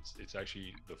out. It's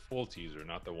actually the full teaser,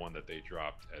 not the one that they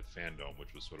dropped at Fandom,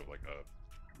 which was sort of like a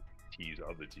tease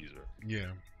of the teaser.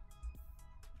 Yeah.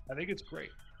 I think it's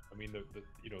great. I mean,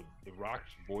 the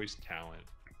Rock's voice talent,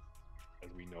 as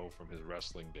we know from his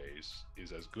wrestling days,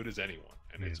 is as good as anyone,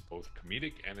 and it's both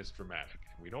comedic and it's dramatic.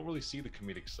 And we don't really see the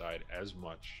comedic side as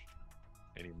much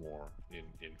anymore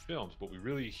in films, but we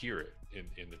really hear it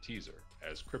in the teaser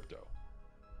as Crypto.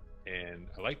 And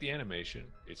I like the animation.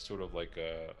 It's sort of like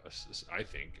I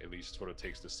think at least sort of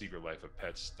takes the Secret Life of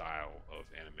Pets style of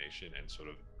animation and sort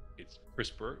of it's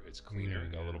crisper, it's cleaner,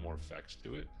 got a little more effects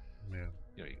to it. Yeah.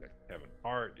 You know, you got Kevin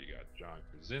Hart, you got John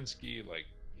Krasinski, like,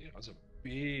 you know, it's a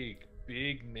big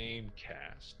name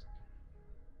cast.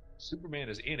 Superman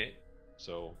is in it,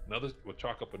 so we'll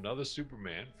chalk up another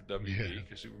Superman for WB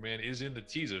because Superman is in the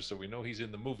teaser, so we know he's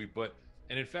in the movie.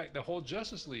 And in fact, the whole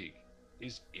Justice League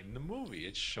is in the movie.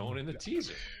 It's shown in the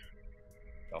teaser.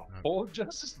 The whole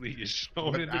Justice League is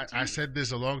shown in the teaser. I said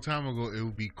this a long time ago. It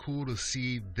would be cool to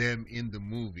see them in the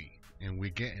movie, and we're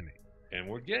getting it. And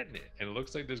we're getting it. And it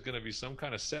looks like there's going to be some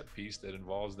kind of set piece that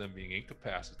involves them being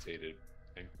incapacitated,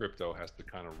 and Crypto has to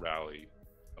kind of rally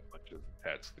a bunch of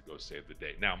pets to go save the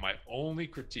day. Now, my only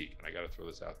critique, and I got to throw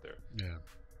this out there,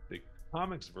 the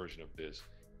comics version of this,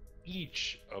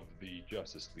 each of the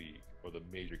Justice League or the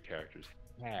major characters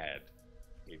had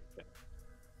a pet.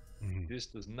 This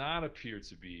does not appear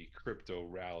to be Crypto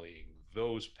rallying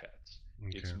those pets.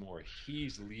 Okay. It's more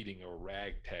he's leading a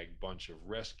ragtag bunch of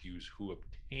rescues who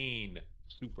obtain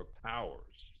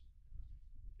superpowers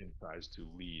and tries to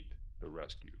lead the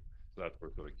rescue. So that's where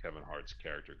sort of Kevin Hart's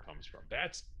character comes from.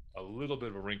 That's a little bit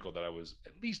of a wrinkle that I was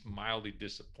at least mildly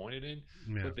disappointed in.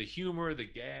 But the humor, the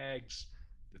gags,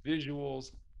 the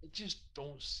visuals, I just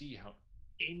don't see how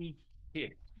any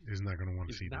kid is not going to want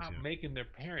to see this. Not making their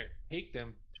parent take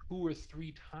them 2 or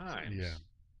 3 times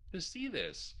to see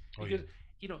this. Because,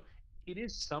 you know, it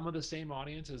is some of the same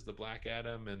audience as the Black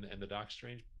Adam and the Doc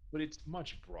Strange, but it's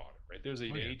much broader, right? There's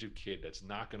an age of kid that's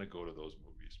not going to go to those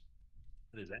movies.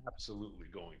 That is absolutely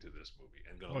going to this movie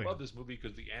and going to love this movie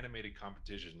because the animated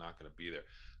competition is not going to be there.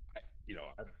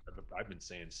 I've been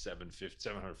saying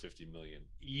 750 million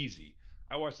easy.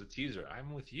 I watched the teaser.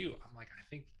 I'm with you. I'm like, I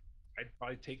think I'd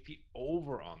probably take the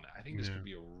over on that. I think this could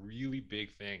be a really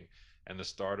big thing. And the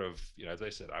start of, you know, as I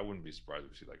said, I wouldn't be surprised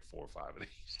if we see like 4 or 5 of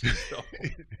these. So,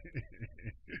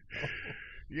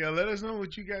 yeah, let us know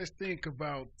what you guys think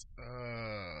about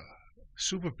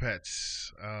Super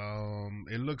Pets.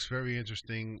 It looks very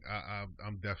interesting.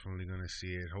 I'm definitely going to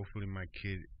see it. Hopefully my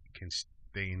kid can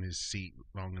stay in his seat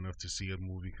long enough to see a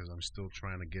movie because I'm still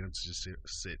trying to get him to just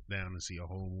sit down and see a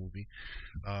whole movie.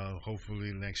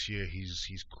 Hopefully next year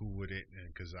he's cool with it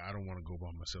because I don't want to go by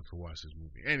myself to watch this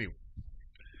movie. Anyway.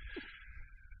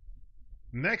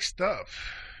 Next up,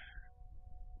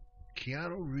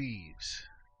 Keanu Reeves.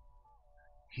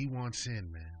 He wants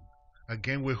in, man.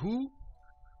 Again with who?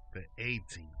 The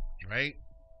A-Team, right?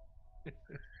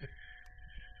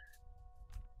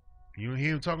 You don't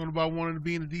hear him talking about wanting to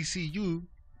be in the DCU.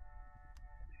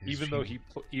 Even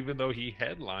though he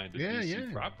headlined a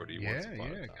DC property once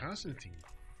upon a time. Constantine.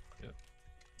 Yeah.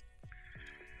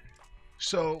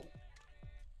 So,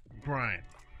 Brian,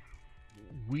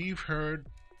 we've heard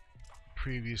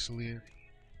previously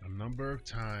a number of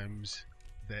times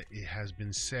that it has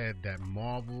been said that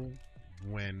Marvel,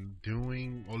 when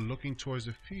doing or looking towards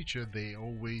the future, they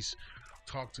always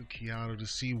talk to Keanu to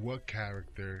see what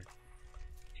character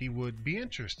he would be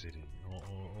interested in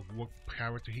or what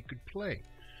character he could play.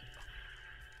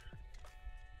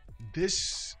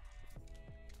 This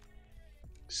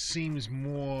seems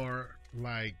more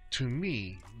like, to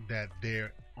me, that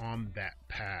they're on that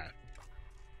path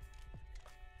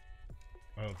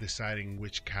of deciding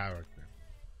which character.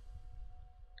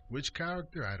 Which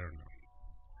character? I don't know.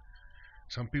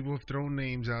 Some people have thrown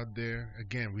names out there.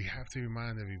 Again, we have to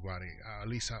remind everybody, at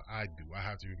least I do. I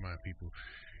have to remind people,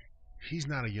 he's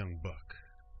not a young buck.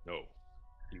 No.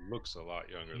 He looks a lot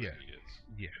younger than he is.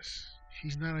 Yes.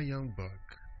 He's not a young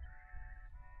buck.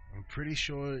 I'm pretty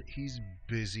sure he's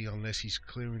busy unless he's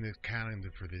clearing the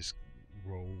calendar for this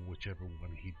role, whichever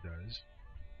one he does.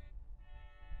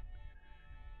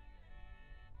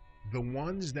 The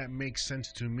ones that make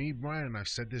sense to me, Brian, and I've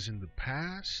said this in the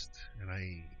past, and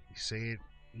I say it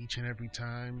each and every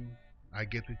time I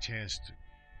get the chance to.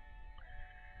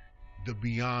 the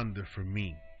Beyonder for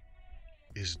me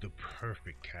is the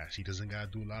perfect cast. He doesn't gotta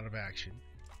do a lot of action.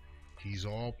 He's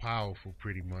all powerful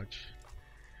pretty much.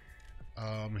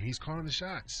 He's calling the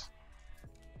shots.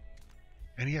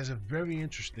 And he has a very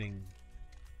interesting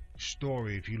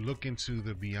story. If you look into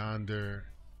the Beyonder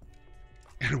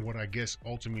and what I guess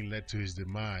ultimately led to his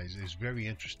demise, is very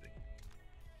interesting.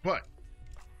 But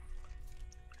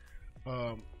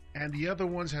and the other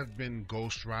ones have been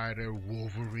Ghost Rider,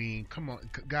 Wolverine. Come on,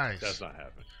 guys. That's not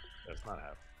happening. That's not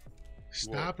happening.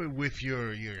 Stop it with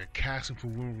your casting for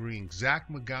Wolverine. Zach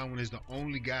McGowan is the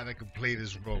only guy that can play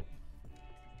this role.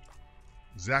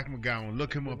 Zach McGowan,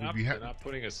 look him up if you have. They're not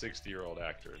putting a 60-year-old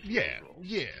actor in Yeah, role.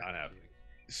 yeah. Not happening.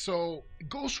 So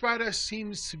Ghost Rider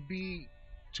seems to be,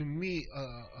 to me,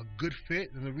 a good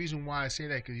fit, and the reason why I say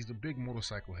that because he's a big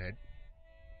motorcycle head,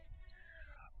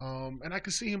 and I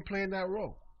can see him playing that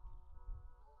role.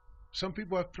 Some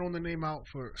people have thrown the name out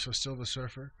for Silver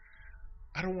Surfer.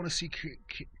 I don't want to see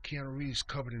Keanu Reeves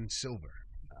covered in silver.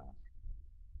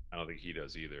 I don't think he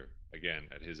does either. Again,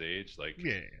 at his age, like,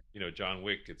 Yeah, John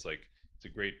Wick. It's like it's a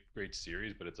great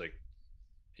series, but it's like,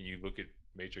 and you look at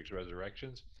Matrix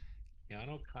Resurrections,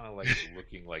 Keanu kind of like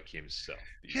looking like himself.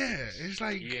 Yeah, it's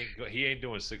like he ain't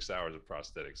doing 6 hours of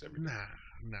prosthetics every day.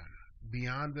 Nah.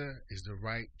 Beyonder is the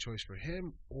right choice for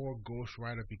him, or Ghost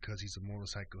Rider because he's a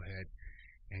motorcycle head,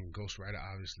 and Ghost Rider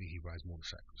obviously he rides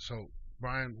motorcycles. So,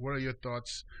 Brian, what are your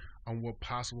thoughts on what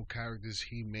possible characters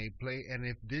he may play, and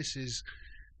if this is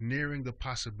nearing the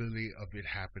possibility of it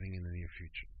happening in the near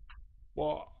future?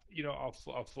 Well,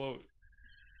 I'll float.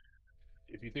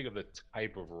 If you think of the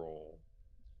type of role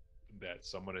that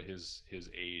someone at his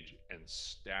age and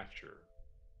stature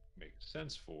makes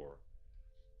sense for,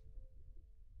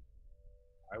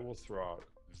 I will throw out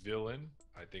villain.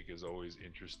 I think is always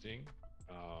interesting.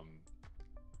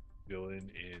 Villain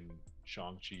in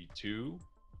Shang-Chi 2,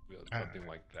 something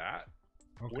like that.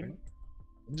 Okay.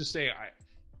 I'm just saying,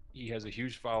 he has a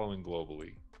huge following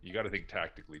globally. You got to think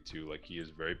tactically too. Like, he is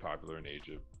very popular in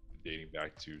Asia, dating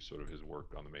back to sort of his work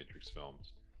on the Matrix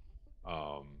films.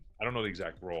 I don't know the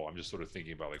exact role. I'm just sort of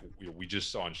thinking about, like, we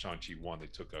just saw in Shang-Chi 1, they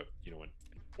took an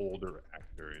older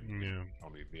actor in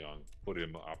Tony Leung, put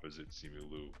him opposite Simu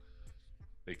Liu.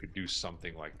 They could do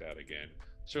something like that again.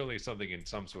 Certainly something in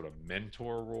some sort of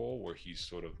mentor role where he's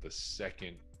sort of the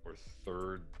second or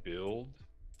third build,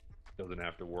 doesn't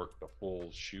have to work the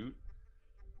full shoot,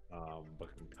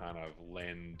 but can kind of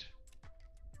lend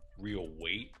real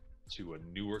weight to a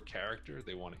newer character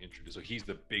they want to introduce. So he's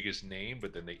the biggest name,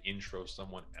 but then they intro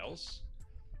someone else,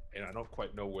 and I don't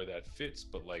quite know where that fits,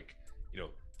 but, like,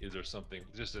 is there something,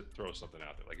 just to throw something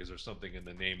out there, like, is there something in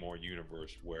the Namor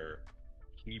universe where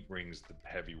he brings the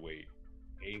heavyweight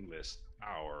A-list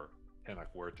power, Tenoch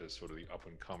Huerta is sort of the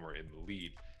up-and-comer in the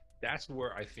lead? That's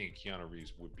where I think Keanu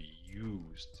Reeves would be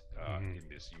used in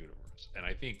this universe. And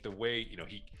I think the way,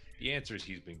 the answers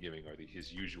he's been giving are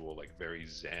his usual, like, very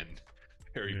zen,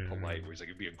 very polite, where he's like,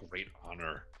 it'd be a great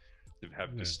honor to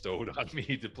have bestowed on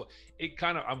me to play.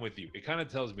 I'm with you. It kind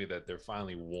of tells me that they're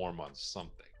finally warm on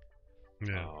something.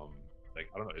 Yeah. Like,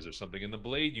 I don't know, is there something in the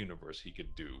Blade universe he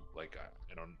could do? Like,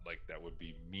 I don't, like, that would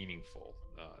be meaningful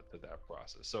to that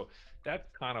process. So that's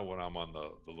kind of what I'm on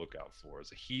the lookout for, is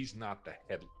that he's not the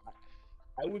head.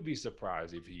 I would be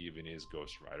surprised if he even is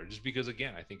Ghost Rider, just because,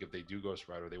 again, I think if they do Ghost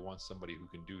Rider, they want somebody who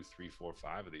can do 3, 4,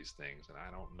 5 of these things, and I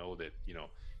don't know that,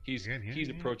 he's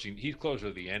approaching, he's closer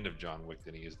to the end of John Wick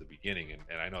than he is the beginning,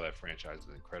 and I know that franchise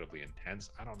is incredibly intense.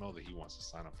 I don't know that he wants to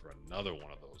sign up for another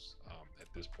one of those at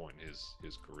this point in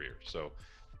his career. So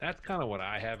that's kind of what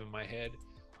I have in my head.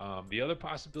 The other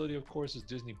possibility, of course, is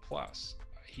Disney Plus.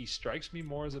 He strikes me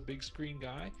more as a big screen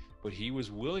guy, but he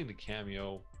was willing to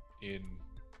cameo in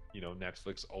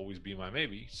Netflix Always Be My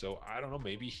Maybe. So I don't know,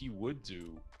 maybe he would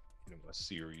do a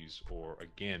series, or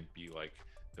again be like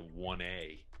the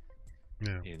 1A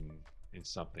in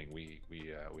something we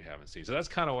haven't seen. So that's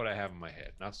kind of what I have in my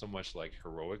head. Not so much like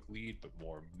heroic lead, but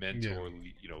more mentor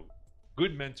lead,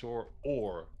 good mentor,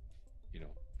 or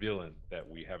villain that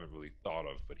we haven't really thought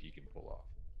of but he can pull off.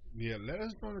 Yeah, let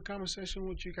us know in the comment section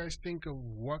what you guys think of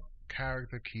what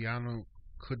character Keanu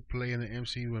could play in the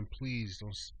MCU, and please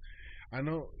don't. I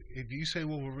know if you say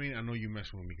Wolverine, I know you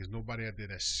messing with me, because nobody out there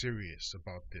that's serious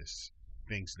about this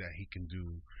thinks that he can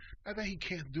do. Not that he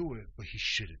can't do it, but he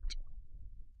shouldn't.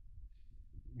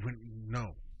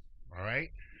 No, all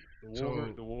right.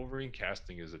 The Wolverine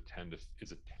casting is a 10.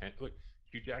 Look,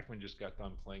 Hugh Jackman just got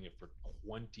done playing it for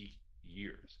 20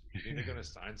 years. You think they're going to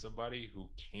sign somebody who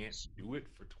can't do it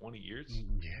for 20 years?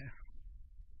 Yeah.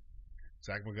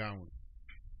 Zach McGowan.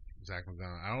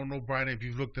 I don't know, Brian, if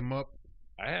you've looked him up.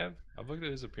 I have. I've looked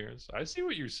at his appearance. I see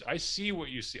what you. I see what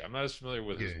you see. I'm not as familiar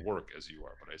with his Yeah, work as you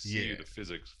are, but I see yeah,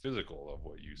 the physical of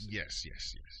what you see. yes,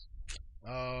 yes, yes.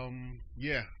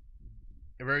 Yeah,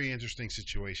 a very interesting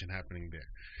situation happening there.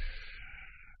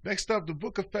 Next up, the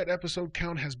Book of Fett episode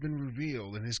count has been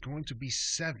revealed, and it's going to be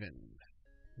 7.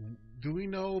 Do we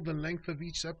know the length of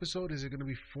each episode? Is it going to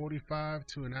be 45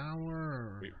 to an hour?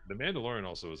 Or... The Mandalorian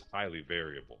also is highly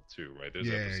variable too, right? There's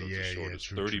Yeah, episodes as yeah, short yeah. as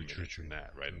True, 30 true, true, minutes true. in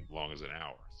that, right? True. And long as an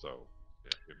hour. So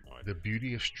yeah, you have no idea. The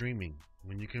beauty of streaming,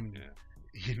 when you can,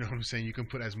 you know what I'm saying? You can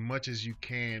put as much as you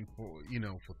can for,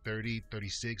 for 30,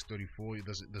 36, 34. It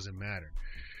doesn't matter.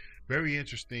 Very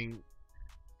interesting.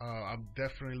 I'm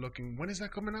definitely looking. When is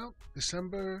that coming out?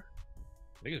 December?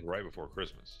 I think it's right before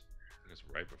Christmas. It's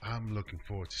right before. I'm looking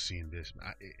forward to seeing this.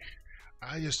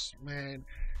 I just, man,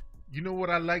 you know what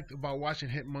I liked about watching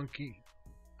Hit Monkey?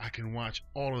 I can watch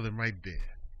all of them right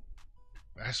there.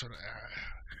 That's what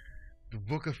the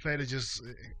Book of Fett is just,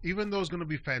 even though it's going to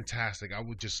be fantastic, I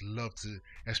would just love to,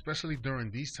 especially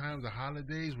during these times, the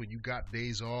holidays, when you got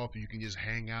days off, you can just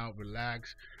hang out,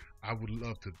 relax. I would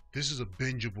love to. This is a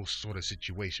bingeable sort of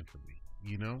situation for me,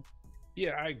 you know?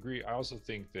 Yeah, I agree. I also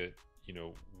think that,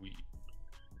 we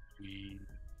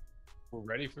we're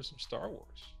ready for some Star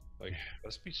Wars. Like,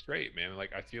 let's be straight, man.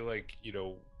 Like, I feel like,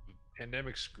 the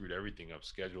pandemic screwed everything up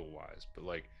schedule wise, but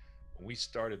like when we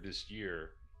started this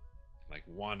year, like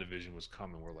WandaVision was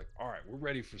coming, we're like, all right, we're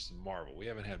ready for some Marvel. We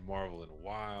haven't had Marvel in a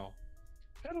while.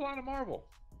 Had a lot of Marvel.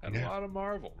 Had a lot of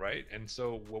Marvel, right? And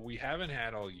so what we haven't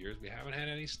had all years, we haven't had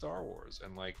any Star Wars.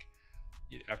 And like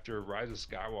after Rise of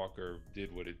Skywalker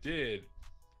did what it did,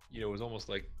 it was almost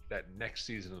like that next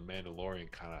season of The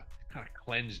Mandalorian kind of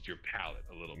cleansed your palate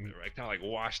a little bit, right? Kind of like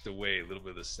washed away a little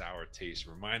bit of the sour taste,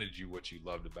 reminded you what you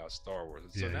loved about Star Wars.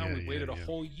 And so now we waited a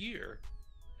whole year.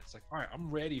 It's like, all right, I'm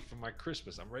ready for my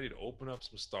Christmas. I'm ready to open up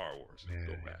some Star Wars and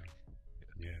go back.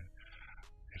 Yeah.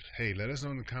 Hey, let us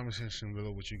know in the comment section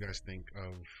below what you guys think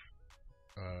of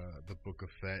the Book of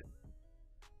Fett.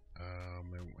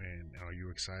 And are you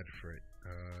excited for it?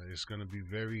 It's going to be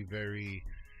very, very,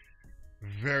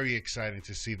 very exciting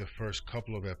to see the first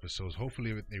couple of episodes.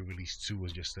 Hopefully they release 2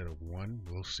 instead of 1.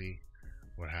 We'll see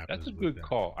what happens. That's a good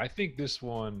call. I think this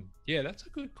one, that's a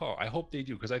good call. I hope they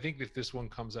do, because I think if this one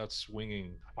comes out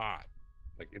swinging hot,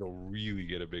 like it'll really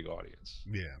get a big audience.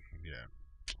 Yeah.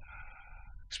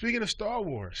 Speaking of Star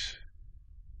Wars,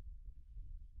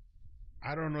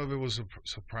 I don't know if it was a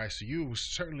surprise to you. It was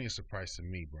certainly a surprise to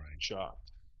me, Brian.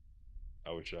 Shocked.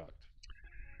 I was shocked.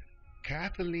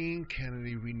 Kathleen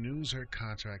Kennedy renews her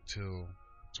contract till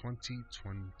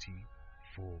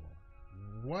 2024.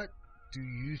 What do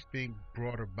you think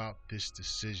brought about this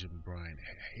decision, Brian?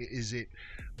 Is it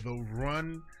the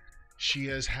run she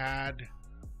has had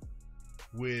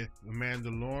with The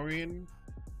Mandalorian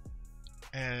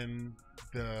and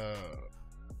the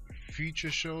future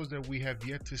shows that we have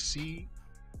yet to see,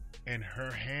 and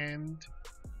her hand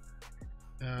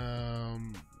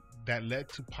that led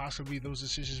to possibly those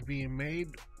decisions being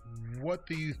made? What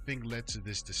do you think led to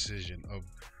this decision of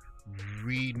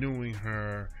renewing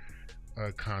her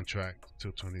contract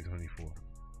till 2024?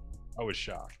 I was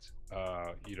shocked.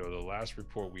 The last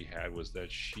report we had was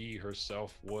that she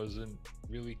herself wasn't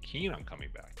really keen on coming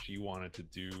back. She wanted to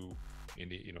do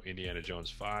Indiana Jones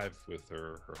 5 with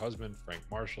her husband Frank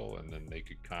Marshall, and then they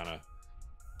could kind of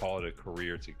call it a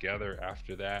career together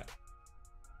after that.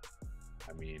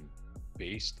 I mean,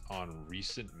 based on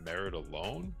recent merit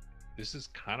alone, this is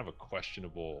kind of a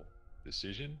questionable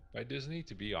decision by Disney,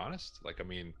 to be honest. Like, I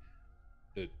mean,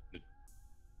 the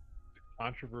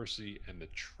controversy and the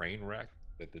train wreck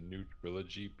that the new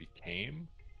trilogy became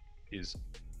is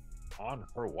on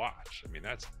her watch. I mean,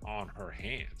 that's on her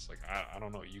hands. Like, I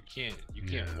don't know. You can't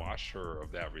wash her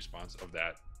of that response, of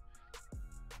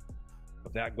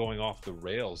that going off the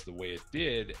rails the way it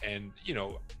did. And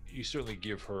you certainly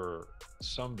give her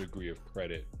some degree of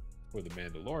credit for The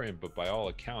Mandalorian, but by all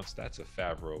accounts, that's a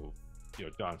Favreau,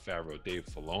 Jon Favreau, Dave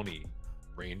Filoni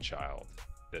brainchild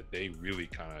that they really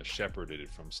kind of shepherded it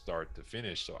from start to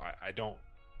finish. So I don't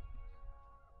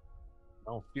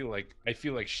feel like, I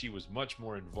feel like she was much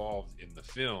more involved in the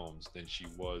films than she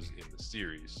was in the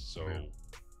series. So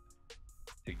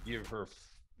to give her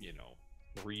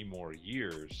 3 more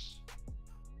years,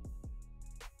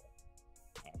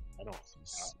 I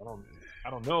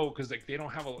don't know, because like they don't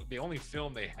have the only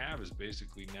film they have is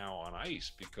basically now on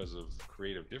ice because of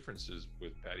creative differences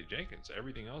with Patty Jenkins.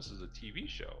 Everything else is a TV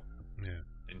show.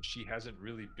 And she hasn't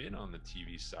really been on the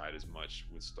TV side as much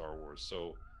with Star Wars.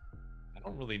 So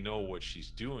don't really know what she's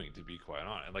doing, to be quite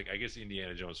honest. And like, I guess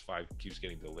Indiana Jones 5 keeps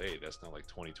getting delayed. That's not like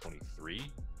 2023.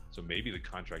 So maybe the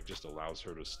contract just allows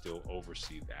her to still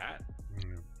oversee that.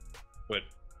 Mm. But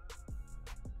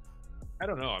I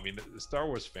don't know. I mean, the Star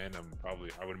Wars fandom probably,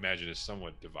 I would imagine, is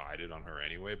somewhat divided on her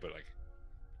anyway. But like,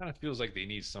 kind of feels like they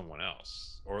need someone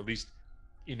else, or at least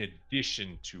in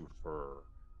addition to her,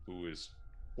 who is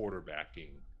quarterbacking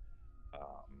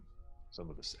um, some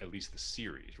of the, at least the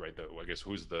series, right? I guess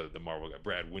who's the Marvel guy,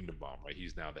 Brad Winderbaum, right?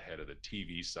 He's now the head of the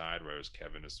TV side, whereas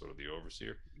Kevin is sort of the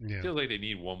overseer. Yeah. Feels like they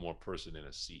need one more person in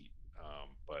a seat.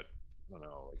 But I don't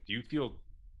know. Like, do you feel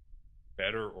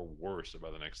better or worse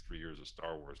about the next 3 years of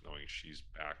Star Wars, knowing she's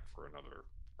back for another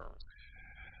term?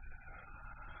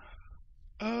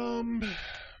 Um,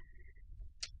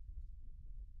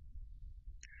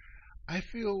 I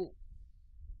feel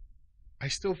I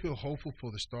still feel hopeful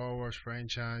for the Star Wars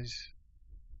franchise,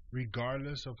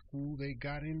 regardless of who they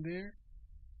got in there,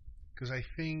 because I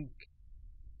think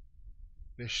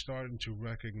they're starting to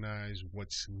recognize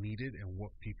what's needed and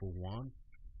what people want,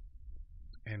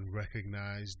 and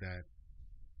recognize that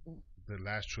the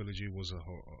last trilogy was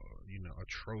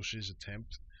atrocious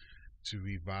attempt to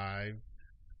revive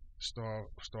Star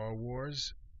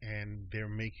Wars, and they're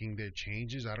making their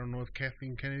changes. I don't know if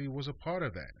Kathleen Kennedy was a part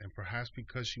of that, and perhaps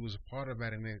because she was a part of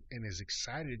that and is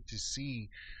excited to see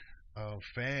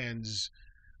fans,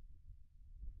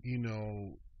 you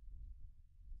know,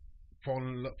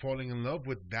 falling in love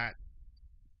with that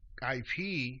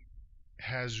IP,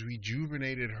 has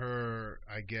rejuvenated her,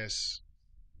 I guess,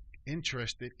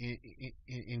 interested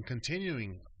in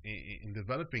continuing in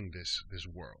developing this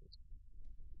world.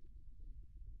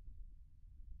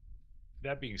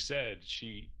 That being said,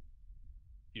 she's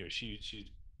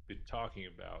been talking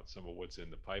about some of what's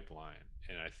in the pipeline,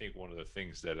 and I think one of the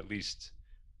things that at least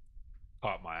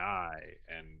caught my eye,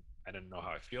 and I didn't know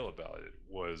how I feel about it,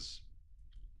 was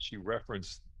she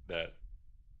referenced that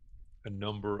a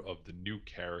number of the new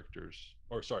characters,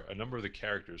 or sorry, a number of the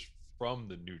characters from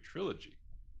the new trilogy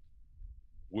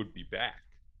would be back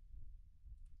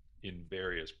in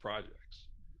various projects,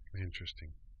 Interesting.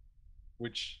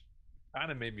 which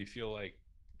kind of made me feel like,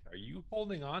 are you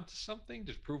holding on to something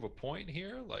to prove a point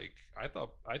here? Like,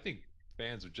 I think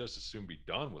fans would just as soon be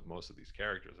done with most of these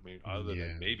characters. I mean, other than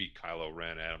Yeah, maybe Kylo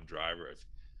Ren, Adam Driver,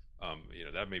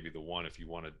 if that may be the one if you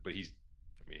wanted, but he's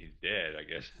dead, I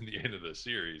guess, in the end of the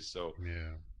series. So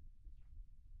yeah.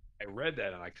 I read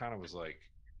that and I kind of was like,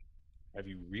 have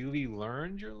you really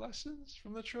learned your lessons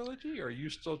from the trilogy? Or are you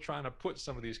still trying to put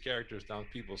some of these characters down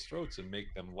people's throats and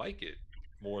make them like it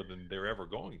more than they're ever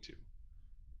going to?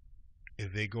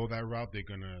 If they go that route,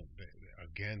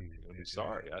 again, You'll be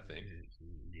sorry, I think.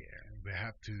 yeah, they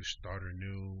have to start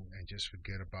anew and just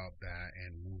forget about that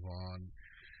and move on.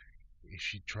 If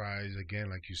she tries again,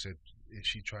 like you said, if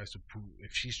she's trying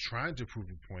to prove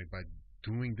a point by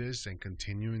doing this and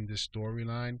continuing this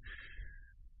storyline,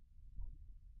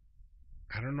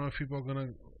 I don't know if people are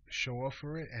gonna show up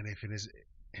for it, and if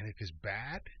it's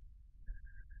bad,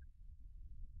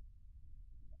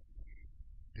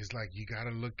 it's like you got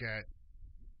to look at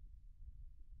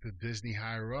the Disney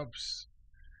higher ups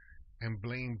and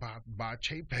blame Bob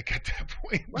Chapek at that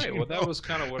point. Right. You Well, that know? was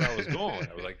kind of what I was going.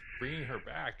 I was like bringing her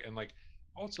back, and like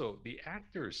also the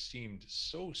actors seemed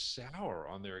so sour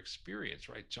on their experience.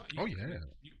 Right, John? Oh yeah.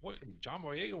 What? John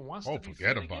Boyega wants Oh, to be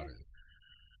forget Finn about again? it.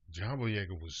 John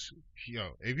Boyega was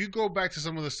If you go back to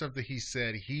some of the stuff that he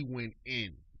said, he went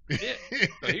in. Yeah.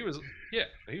 So he was. Yeah.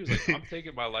 He was like, I'm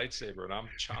taking my lightsaber and I'm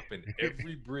chopping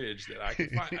every bridge that I can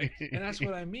find. And that's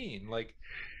what I mean. Like,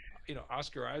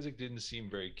 Oscar Isaac didn't seem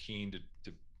very keen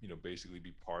to basically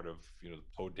be part of the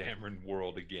Poe Dameron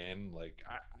world again. Like,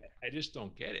 I just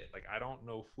don't get it. Like, I don't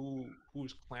know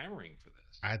who's clamoring for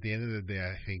this. At the end of the day,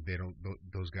 I think they don't;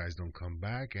 those guys don't come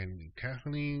back, and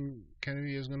Kathleen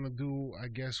Kennedy is gonna do, I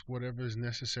guess, whatever is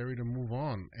necessary to move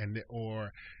on,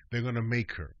 or they're gonna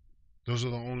make her. Those are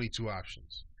the only two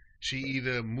options. She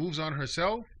either moves on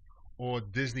herself, or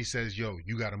Disney says, "Yo,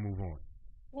 you got to move on."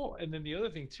 Well, and then the other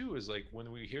thing too is like when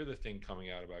we hear the thing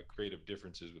coming out about creative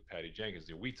differences with Patty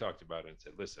Jenkins, we talked about it and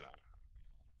said, listen,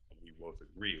 we both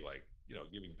agree, like,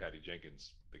 giving Patty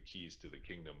Jenkins the keys to the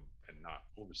kingdom and not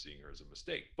overseeing her is a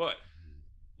mistake. But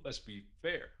let's be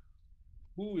fair.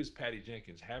 Who is Patty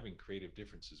Jenkins having creative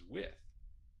differences with?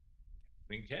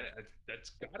 I mean, that's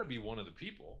got to be one of the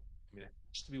people. I mean, it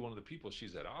has to be one of the people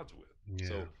she's at odds with.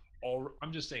 Yeah, So,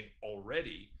 I'm just saying,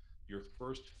 already, your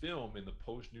first film in the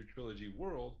post New Trilogy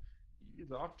world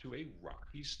is off to a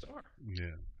rocky start.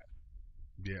 yeah,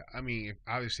 yeah. I mean,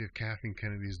 obviously, if Kathleen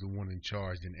Kennedy is the one in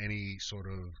charge, then any sort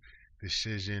of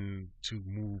decision to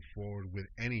move forward with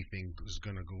anything is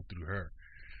going to go through her.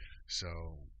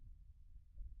 So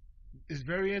it's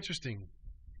very interesting.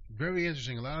 Very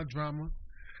interesting. A lot of drama.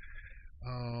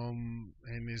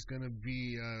 And it's going to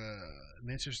be an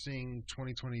interesting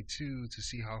 2022 to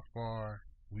see how far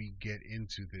we get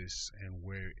into this and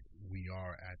where we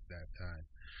are at that time.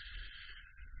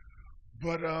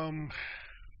 But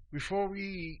before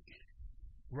we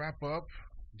wrap up,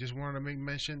 just wanted to make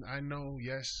mention. I know,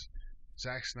 yes,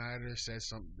 Zack Snyder said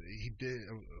something. He did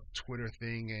a Twitter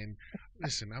thing, and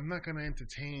listen, I'm not gonna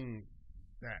entertain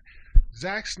that.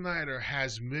 Zack Snyder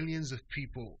has millions of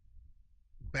people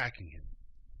backing him.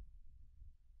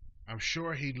 I'm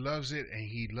sure he loves it, and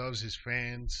he loves his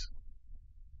fans,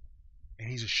 and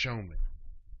he's a showman,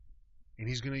 and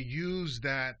he's gonna use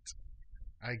that,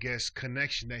 I guess,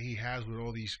 connection that he has with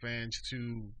all these fans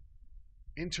to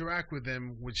interact with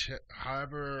them, which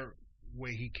however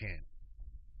way he can.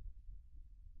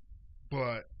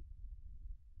 But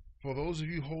for those of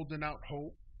you holding out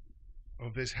hope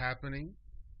of this happening,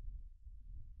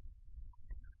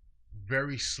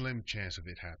 very slim chance of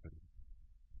it happening.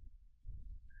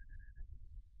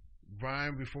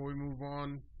 Brian, before we move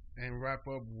on and wrap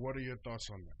up, what are your thoughts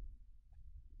on that?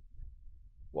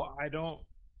 Well, I don't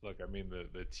look. I mean,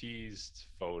 the teased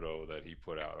photo that he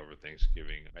put out over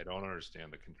Thanksgiving. I don't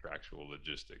understand the contractual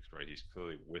logistics. Right? He's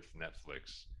clearly with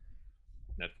Netflix.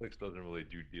 Netflix doesn't really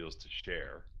do deals to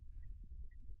share.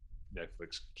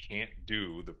 Netflix can't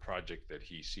do the project that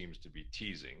he seems to be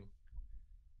teasing.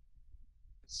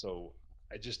 So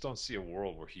I just don't see a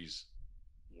world where he's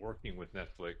working with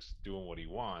Netflix, doing what he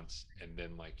wants, and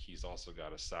then like he's also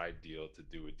got a side deal to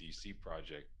do a DC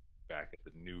project back at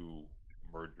the new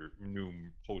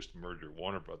post merger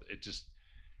Warner Brothers.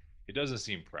 It doesn't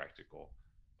seem practical.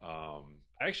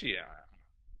 Actually,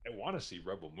 I want to see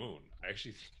Rebel Moon. I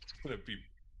actually think it's gonna be.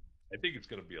 I think it's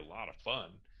gonna be a lot of fun.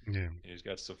 Yeah. And he's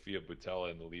got Sofia Boutella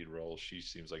in the lead role. She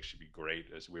seems like she'd be great,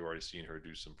 as we've already seen her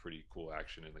do some pretty cool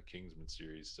action in the Kingsman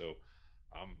series. So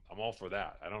I'm all for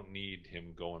that. I don't need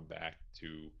him going back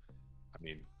to. I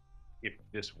mean, if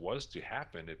this was to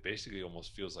happen, it basically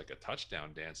almost feels like a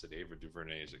touchdown dance at Ava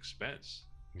DuVernay's expense.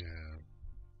 Yeah.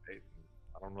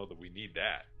 I don't know that we need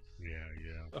that.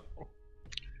 Yeah.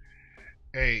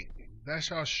 Hey, that's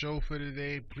our show for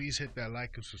today. Please hit that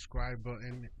like and subscribe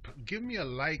button. Give me a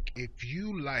like if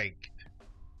you liked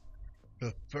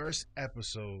the first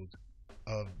episode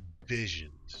of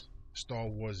Visions, Star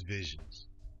Wars Visions.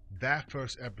 That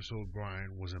first episode,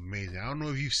 Brian, was amazing. I don't know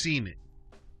if you've seen it.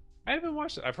 I haven't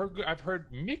watched it. I've heard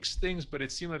mixed things, but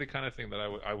it seemed like the kind of thing that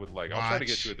I would like. I'll try to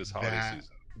get to it this holiday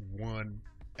season. One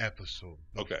episode.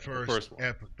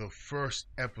 The first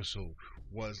episode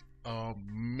was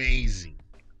amazing.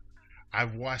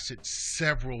 I've watched it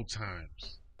several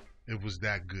times. It was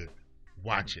that good.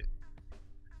 Watch it.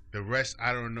 The rest,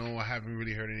 I don't know. I haven't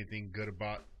really heard anything good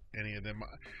about any of them.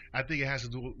 I think it has to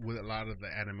do with a lot of the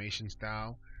animation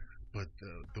style, but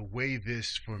the way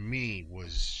this for me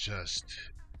was just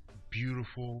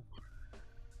beautiful.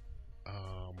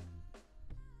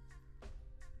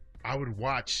 I would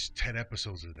watch 10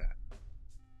 episodes of that.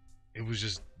 It was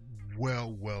just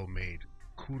well made.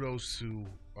 Kudos to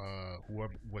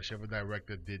whichever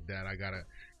director did that. I gotta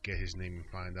get his name and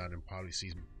find out and probably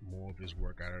see more of his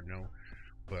work. I don't know,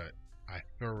 but I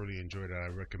thoroughly enjoyed it. I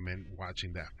recommend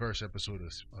watching that first episode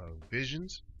of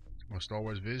Visions, or Star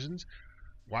Wars Visions.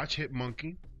 Watch Hit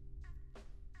Monkey.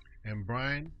 And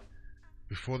Brian,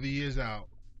 before the year's out,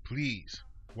 please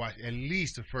watch at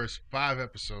least the first 5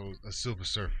 episodes of Silver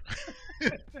Surfer.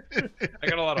 I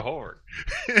got a lot of homework.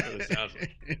 It sounds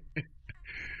like.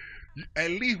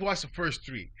 At least watch the first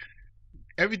 3.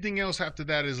 Everything else after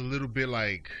that is a little bit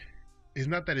like, it's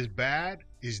not that it's bad,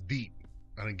 it's deep.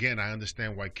 And again, I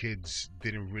understand why kids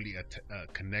didn't really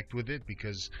connect with it,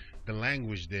 because the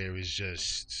language there is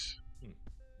just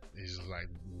is like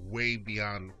way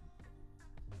beyond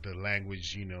the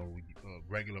language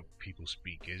regular people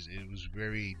speak. It was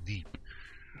very deep,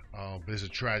 but it's a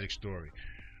tragic story.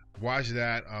 Watch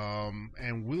that,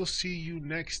 and we'll see you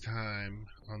next time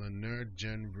on the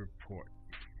NerdGen Report.